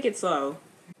 Carrie. Take it slow.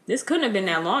 This couldn't have been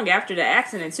that long after the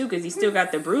accident, too, because he still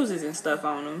got the bruises and stuff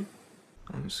on him.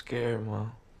 I'm scared,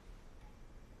 Mom.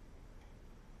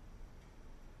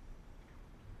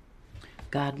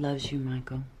 God loves you,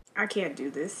 Michael. I can't do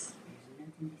this.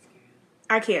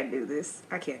 I can't do this.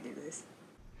 I can't do this.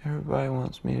 Everybody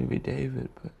wants me to be David,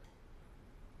 but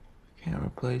I can't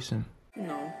replace him.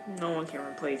 No one can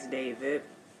replace David.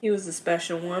 He was a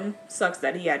special one. Sucks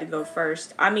that he had to go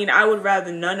first. I mean, I would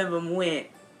rather none of them went,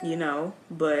 you know,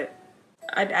 but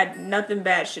nothing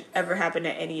bad should ever happen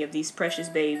to any of these precious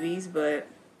babies, but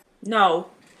no,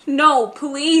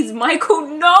 please, Michael,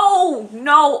 no,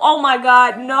 oh my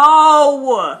God,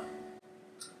 no.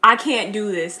 I can't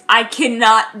do this. I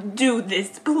cannot do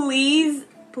this. Please.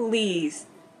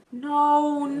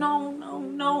 No.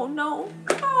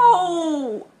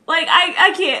 Like,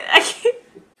 I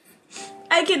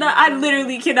cannot, I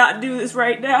literally cannot do this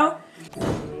right now.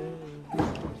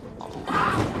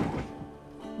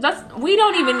 We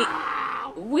don't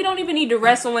even need to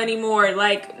wrestle anymore.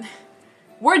 Like,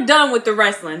 We're done with the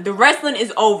wrestling. The wrestling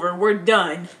is over. We're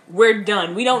done. We're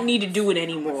done. We don't need to do it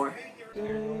anymore.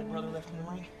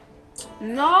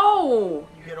 No.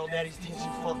 You get old daddy's attention,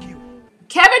 fuck you.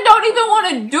 Kevin don't even want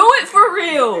to do it for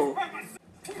real.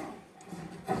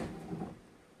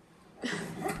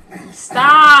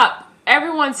 Stop.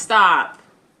 Everyone stop.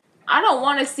 I don't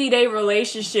want to see their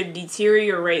relationship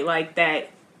deteriorate like that.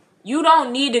 You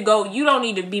don't need to go. You don't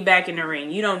need to be back in the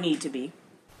ring. You don't need to be.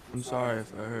 I'm sorry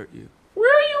if I hurt you, Where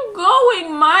are you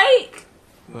going, Mike?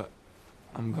 but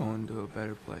I'm going to a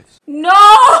better place. No!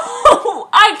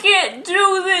 I can't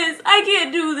do this. I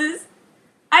can't do this.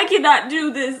 I cannot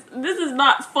do this. This is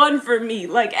not fun for me,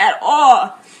 like, at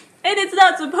all. And it's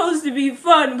not supposed to be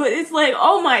fun, but it's like,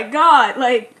 oh my god,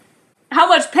 like, how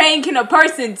much pain can a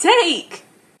person take?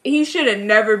 He should have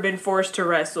never been forced to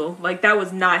wrestle. Like, that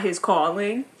was not his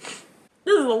calling.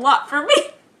 This is a lot for me.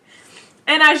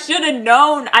 And I should have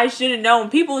known. I should have known.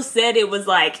 People said it was,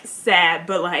 like, sad,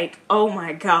 but, like, oh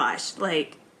my gosh.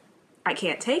 Like, I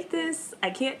can't take this.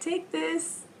 I can't take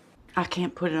this. I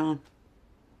can't put it on.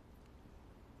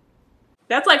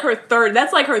 That's like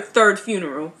her third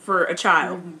funeral for a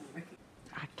child.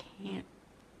 I can't.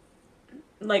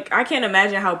 Like, I can't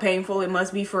imagine how painful it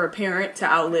must be for a parent to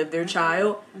outlive their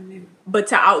child. But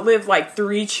to outlive, like,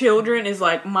 3 children is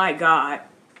like, my God.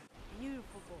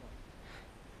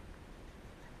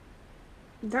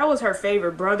 That was her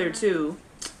favorite brother, too.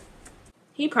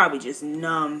 He probably just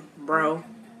numb, bro.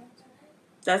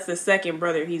 That's the second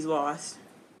brother he's lost.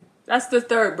 That's the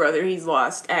third brother he's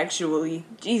lost, actually.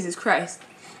 Jesus Christ.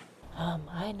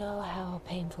 I know how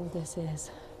painful this is.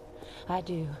 I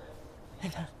do.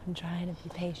 And I'm trying to be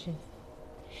patient.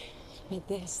 But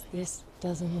this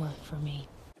doesn't work for me.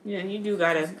 Yeah, you do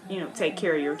gotta, take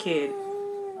care of your kid.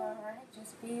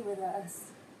 Just be with us.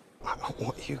 I don't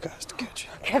want you guys to catch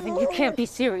up. Kevin, you can't be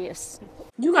serious.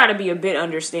 You gotta be a bit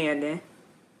understanding.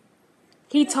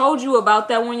 He told you about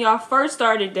that when y'all first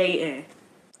started dating.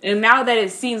 And now that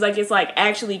it seems like it's like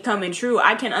actually coming true,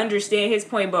 I can understand his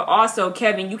point, but also,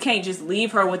 Kevin, you can't just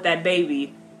leave her with that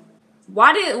baby.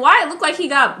 Why it look like he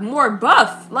got more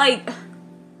buff? Like,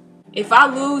 if I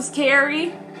lose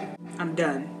Carrie, I'm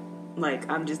done. Like,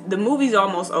 the movie's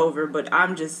almost over, but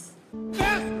I'm just... We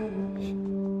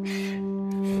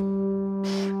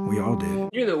all did.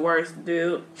 You're the worst,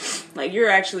 dude. Like, you're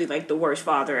actually, like, the worst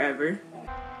father ever.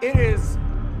 It is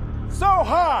so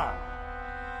hard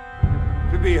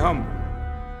to be humble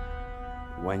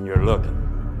when you're looking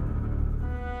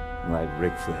like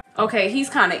Ric Flair. Okay, he's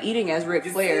kind of eating as Ric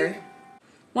Flair.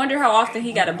 Wonder how often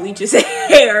he gotta bleach his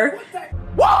hair.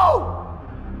 Whoa!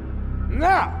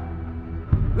 Now,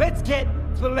 let's get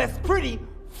to the less pretty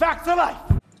facts of life.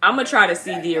 I'm gonna try to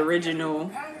see the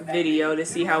original video to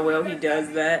see how well he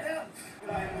does that.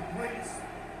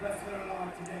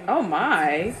 Oh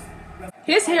my.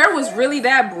 His hair was really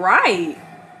that bright.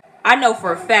 I know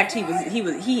for a fact he was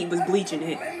bleaching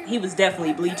it. He was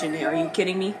definitely bleaching it. Are you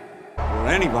kidding me? Well,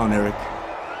 any Von Erich,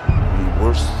 the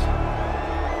worst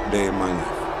day of my life.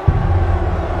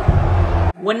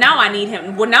 Well, now I need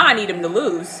him to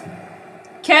lose.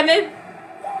 Kevin,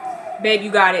 babe, you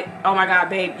got it. Oh my God,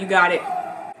 babe, you got it.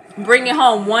 Bring it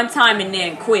home one time and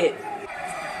then quit.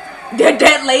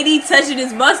 That lady touching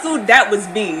his muscle, that was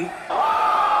me.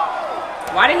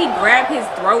 Why did he grab his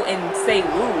throat and say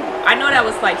woo? I know that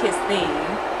was like his thing.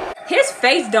 His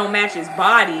face don't match his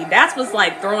body. That's what's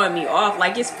like throwing me off.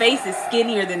 Like, his face is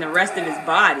skinnier than the rest of his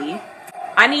body.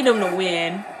 I need him to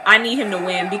win. I need him to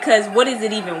win, because what is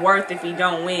it even worth if he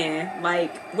don't win?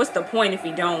 Like, what's the point if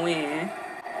he don't win?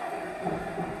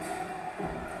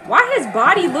 Why his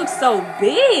body looks so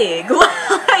big?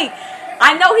 Like,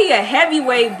 I know he a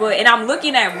heavyweight, and I'm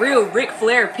looking at real Ric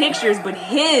Flair pictures, but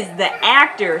the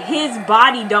actor, his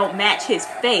body don't match his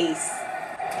face.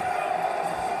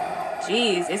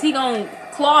 Jeez, is he gonna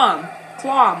claw him,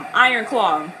 iron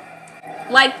claw him?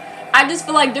 Like, I just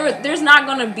feel like there's not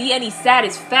gonna be any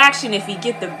satisfaction if he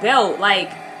get the belt.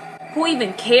 Like, who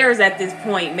even cares at this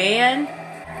point, man?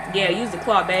 Yeah, use the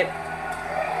claw, babe.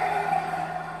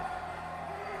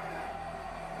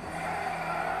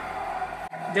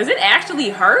 Does it actually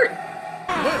hurt?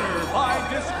 Winner by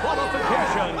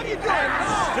disqualification. And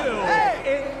still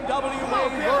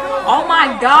NWA World. Oh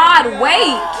my God,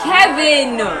 wait,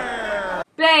 Kevin!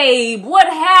 Babe, what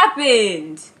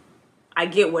happened? I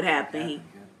get what happened.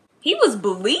 He was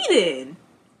bleeding.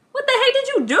 What the heck did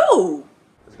you do?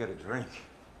 Let's get a drink.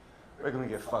 We're gonna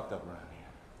get fucked up around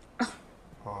here.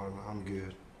 Oh, I'm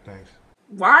good. Thanks.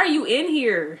 Why are you in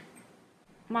here?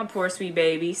 My poor sweet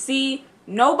baby. See,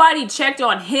 nobody checked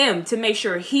on him to make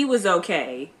sure he was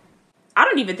okay. I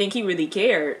don't even think he really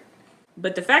cared.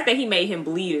 But the fact that he made him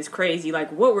bleed is crazy.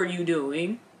 Like, what were you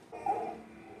doing?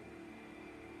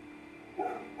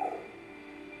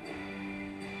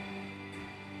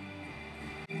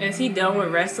 Is he done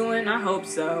with wrestling? I hope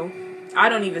so. I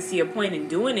don't even see a point in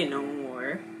doing it no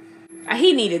more.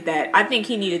 He needed that. I think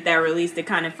he needed that release to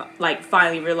kind of, like,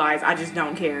 finally realize I just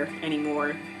don't care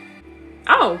anymore.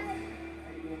 Oh.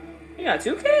 He got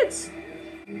 2 kids.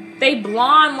 They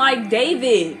blonde like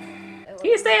David.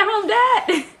 He a stay-at-home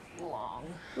dad.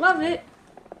 Love it.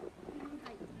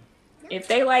 If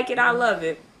they like it, I love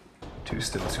it. 2's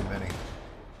still too many.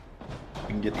 You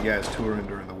can get the guys touring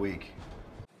during the week.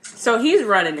 So he's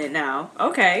running it now.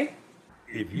 Okay.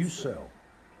 If you sell,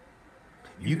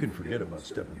 you can forget about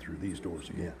stepping through these doors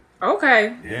again.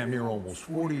 Okay. Damn near almost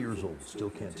 40 years old, still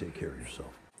can't take care of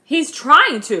yourself. He's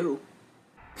trying to.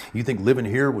 You think living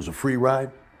here was a free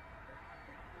ride?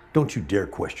 Don't you dare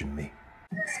question me.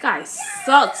 This guy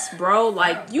sucks, bro.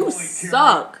 Like, you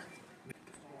suck.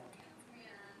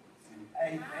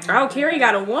 Oh, Kerry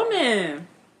got a woman.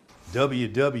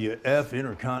 WWF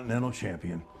Intercontinental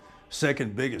Champion.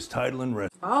 Second biggest title in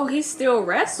wrestling. Oh, he still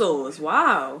wrestles.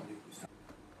 Wow.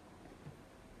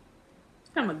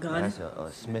 I'm a gun. That's a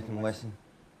Smith & Wesson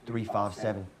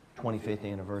 357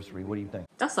 25th anniversary. What do you think?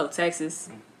 That's so Texas.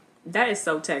 That is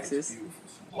so Texas.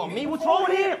 Well, me, what's wrong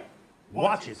with him?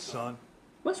 Watch it, son.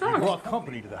 What's wrong? You brought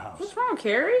company to the house. What's wrong,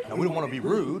 Kerry? Now, we don't want to be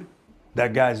rude.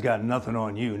 That guy's got nothing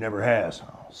on you, never has.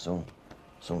 Soon,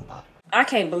 Pop. I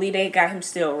can't believe they got him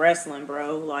still wrestling,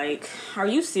 bro. Like, are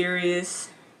you serious?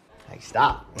 Hey,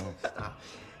 stop. Stop.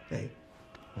 Hey,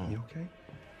 you okay?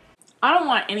 I don't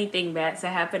want anything bad to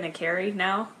happen to Kerry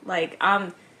now. Like,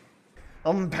 I'm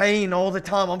in pain all the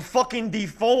time. I'm fucking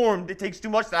deformed. It takes too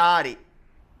much to hide it.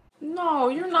 No,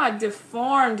 you're not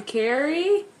deformed,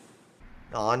 Kerry.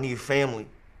 No, I need family.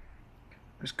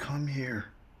 Just come here.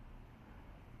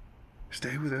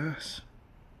 Stay with us.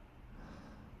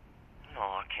 No,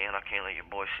 I can't. I can't let your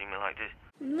boy see me like this.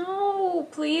 No,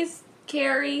 please,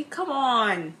 Kerry. Come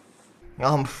on.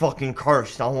 I'm fucking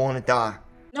cursed. I want to die.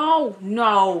 No,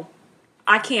 no.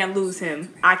 I can't lose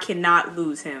him. I cannot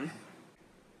lose him.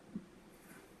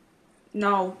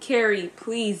 No, Kerry,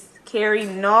 please. Kerry,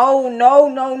 no, no,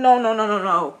 no, no, no, no, no,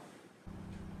 no.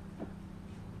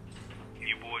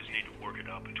 You boys need to work it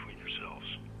out between yourselves.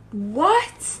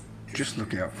 What? Just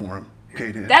look out for him,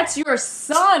 okay, Dad? That's your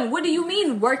son. What do you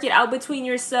mean work it out between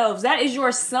yourselves? That is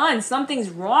your son. Something's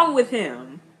wrong with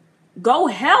him. Go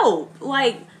help.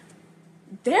 Like,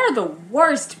 they're the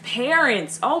worst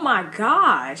parents. Oh my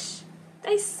gosh.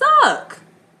 They suck.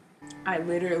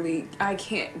 I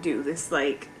can't do this.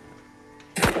 Like,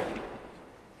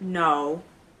 no.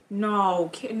 No,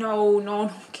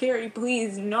 no, Kerry,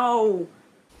 please, no.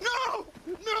 No!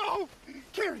 No!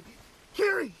 Kerry!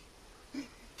 Kerry!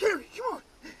 Kerry, come on!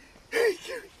 Hey,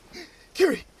 Kerry!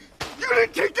 Kerry! You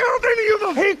didn't take care of any of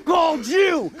them! He called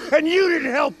you, and you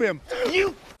didn't help him.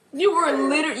 You were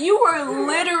literally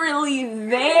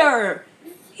there.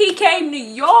 He came to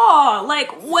y'all.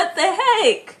 Like, what the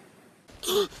heck?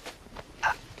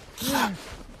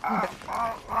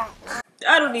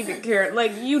 I don't even care.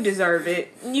 Like, you deserve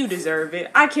it. You deserve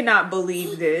it. I cannot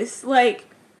believe this. Like,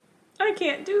 I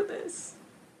can't do this.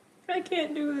 I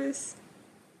can't do this.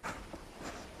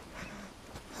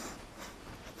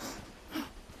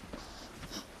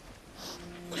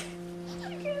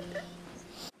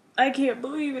 I can't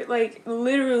believe it. Like,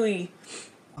 literally.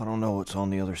 I don't know what's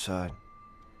on the other side,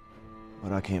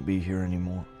 but I can't be here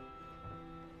anymore.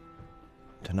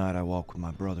 Tonight I walk with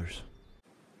my brothers.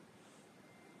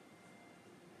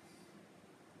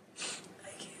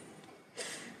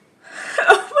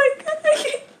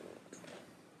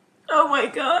 Oh my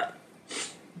god.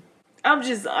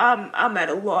 I'm at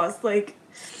a loss. Like,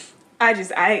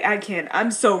 I can't.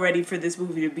 I'm so ready for this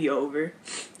movie to be over.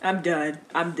 I'm done.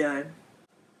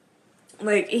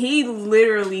 Like, he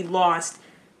literally lost.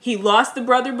 He lost the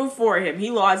brother before him. He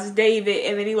lost David,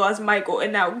 and then he lost Michael,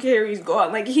 and now Kerry's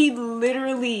gone. Like, he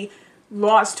literally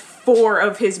lost 4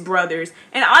 of his brothers.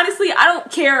 And honestly, I don't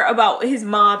care about his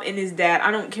mom and his dad. I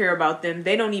don't care about them.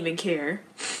 They don't even care.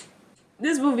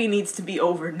 This movie needs to be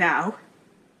over now.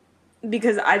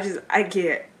 Because I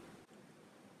can't.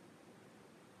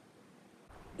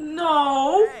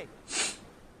 No.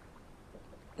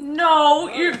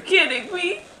 No, you're kidding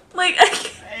me. Like, I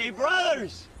can't. Hey,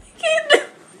 brothers!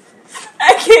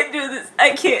 I can't do this.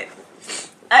 I can't.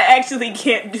 I actually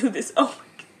can't do this. Oh my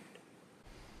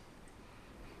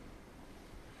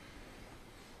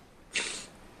god.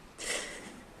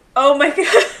 Oh my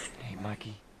god. Hey,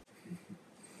 Mikey.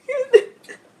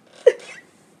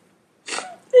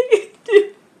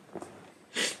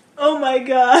 Oh my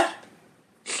god.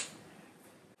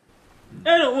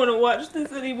 watch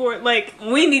this anymore. Like,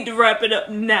 we need to wrap it up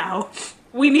now.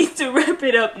 We need to wrap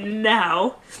it up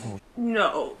now.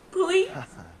 No, please.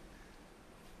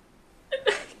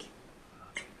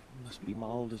 Must be my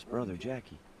oldest brother,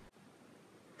 Jackie.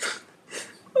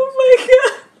 Oh my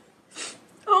god.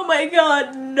 Oh my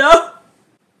god, no.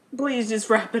 Please just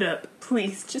wrap it up.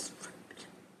 Please, just wrap it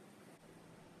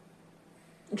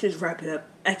up. Just wrap it up.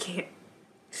 I can't.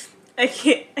 It's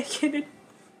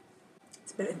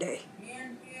been a day.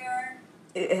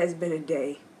 It has been a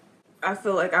day. I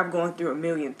feel like I'm going through a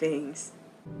million things.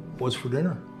 What's for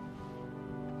dinner?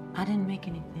 I didn't make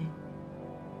anything.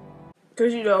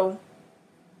 Because, you know,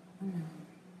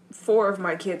 4 of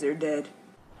my kids are dead.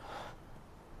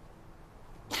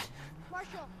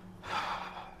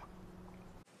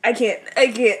 I can't.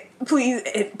 Please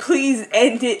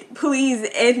end it. Please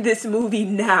end this movie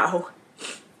now.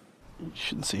 You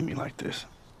shouldn't see me like this.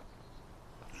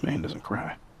 Man doesn't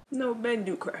cry. No, men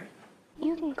do cry.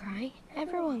 You can cry.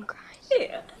 Everyone cries.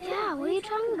 Yeah. Yeah, what are you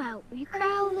talking about? You cry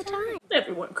all the time.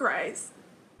 Everyone cries.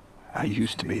 I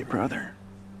used to be a brother.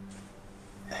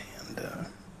 And,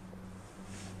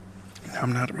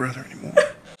 I'm not a brother anymore.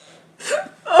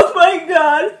 Oh my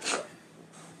god.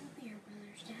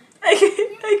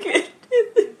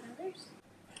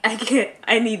 I can't.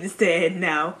 I need this to end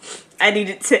now. I need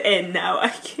it to end now. I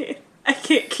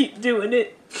can't keep doing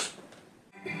it.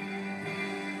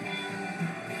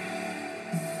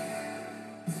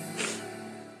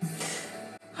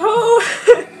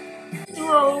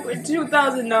 Oh, in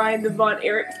 2009, the Von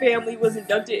Erich family was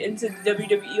inducted into the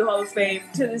WWE Hall of Fame.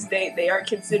 To this day, they are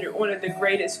considered one of the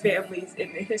greatest families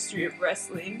in the history of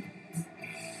wrestling.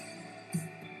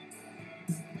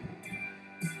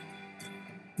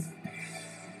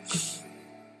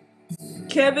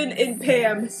 Kevin and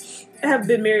Pam have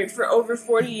been married for over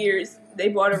 40 years. They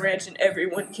bought a ranch and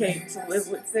everyone came to live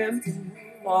with them.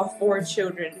 All 4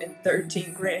 children and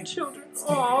 13 grandchildren.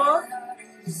 Aww.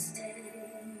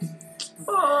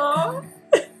 Aww.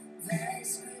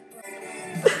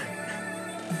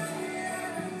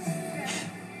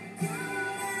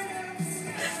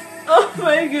 Oh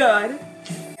my god.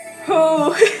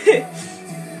 Oh.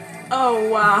 Oh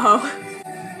wow.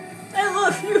 I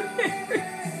love you, Harry.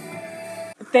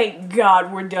 Thank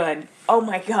God we're done. Oh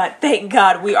my god, thank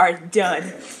God we are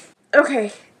done.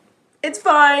 Okay, it's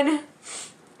fine.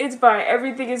 It's fine.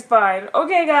 Everything is fine.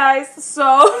 Okay, guys,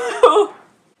 so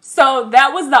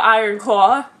that was the Iron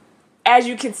Claw. As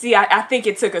you can see, I think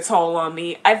it took a toll on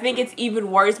me. I think it's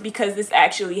even worse because this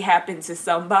actually happened to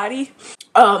somebody.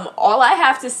 All I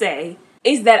have to say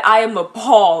is that I am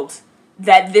appalled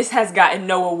that this has gotten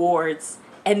no awards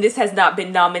and this has not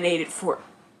been nominated for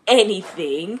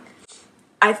anything.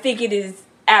 I think it is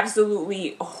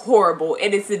absolutely horrible,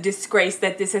 and it's a disgrace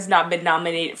that this has not been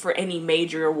nominated for any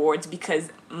major awards because,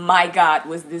 my God,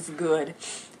 was this good.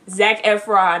 Zac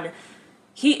Efron,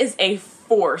 he is a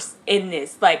force in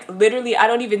this. Like, literally, I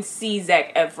don't even see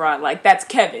Zac Efron. Like, that's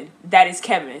Kevin. That is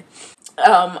Kevin.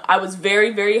 I was very,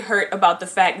 very hurt about the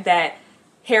fact that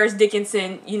Harris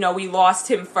Dickinson, you know, we lost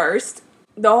him first.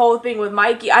 The whole thing with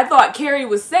Mikey, I thought Carrie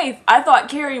was safe. I thought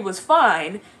Carrie was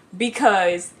fine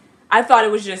because I thought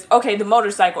it was just, okay, the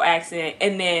motorcycle accident,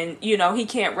 and then, you know, he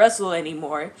can't wrestle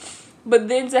anymore. But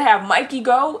then to have Mikey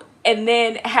go, and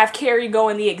then have Carrie go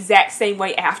in the exact same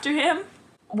way after him,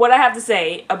 what I have to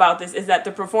say about this is that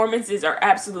the performances are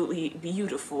absolutely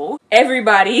beautiful.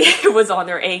 Everybody was on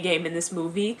their A game in this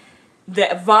movie.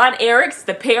 The Von Erichs,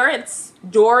 the parents,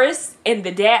 Doris, and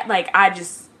the dad, like,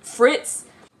 Fritz,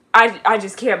 I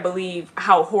just can't believe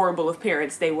how horrible of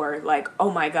parents they were. Like, oh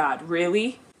my God,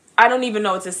 really? I don't even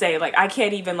know what to say. Like, I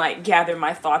can't even, like, gather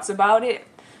my thoughts about it.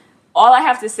 All I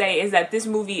have to say is that this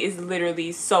movie is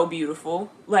literally so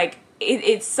beautiful. Like,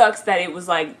 it sucks that it was,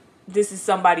 like, this is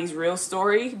somebody's real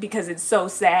story because it's so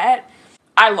sad.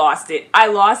 I lost it. I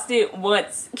lost it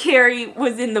once Carrie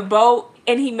was in the boat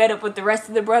and he met up with the rest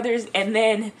of the brothers. And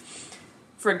then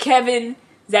for Kevin,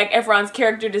 Zac Efron's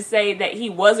character, to say that he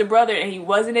was a brother and he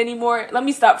wasn't anymore. Let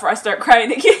me stop before I start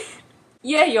crying again.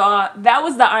 Yeah, y'all, that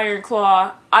was the Iron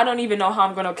Claw. I don't even know how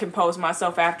I'm going to compose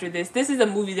myself after this. This is a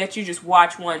movie that you just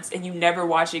watch once and you never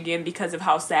watch again because of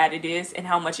how sad it is and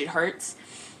how much it hurts.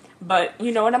 But,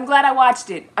 you know what, I'm glad I watched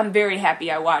it. I'm very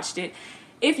happy I watched it.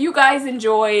 If you guys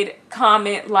enjoyed,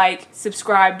 comment, like,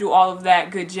 subscribe, do all of that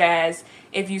good jazz.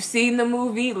 If you've seen the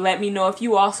movie, let me know if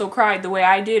you also cried the way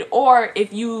I did. Or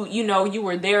if you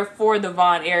were there for the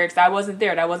Von Erichs. I wasn't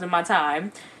there. That wasn't my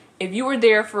time. If you were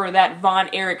there for that Von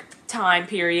Erich time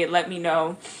period, let me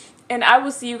know. And I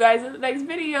will see you guys in the next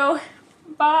video.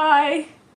 Bye.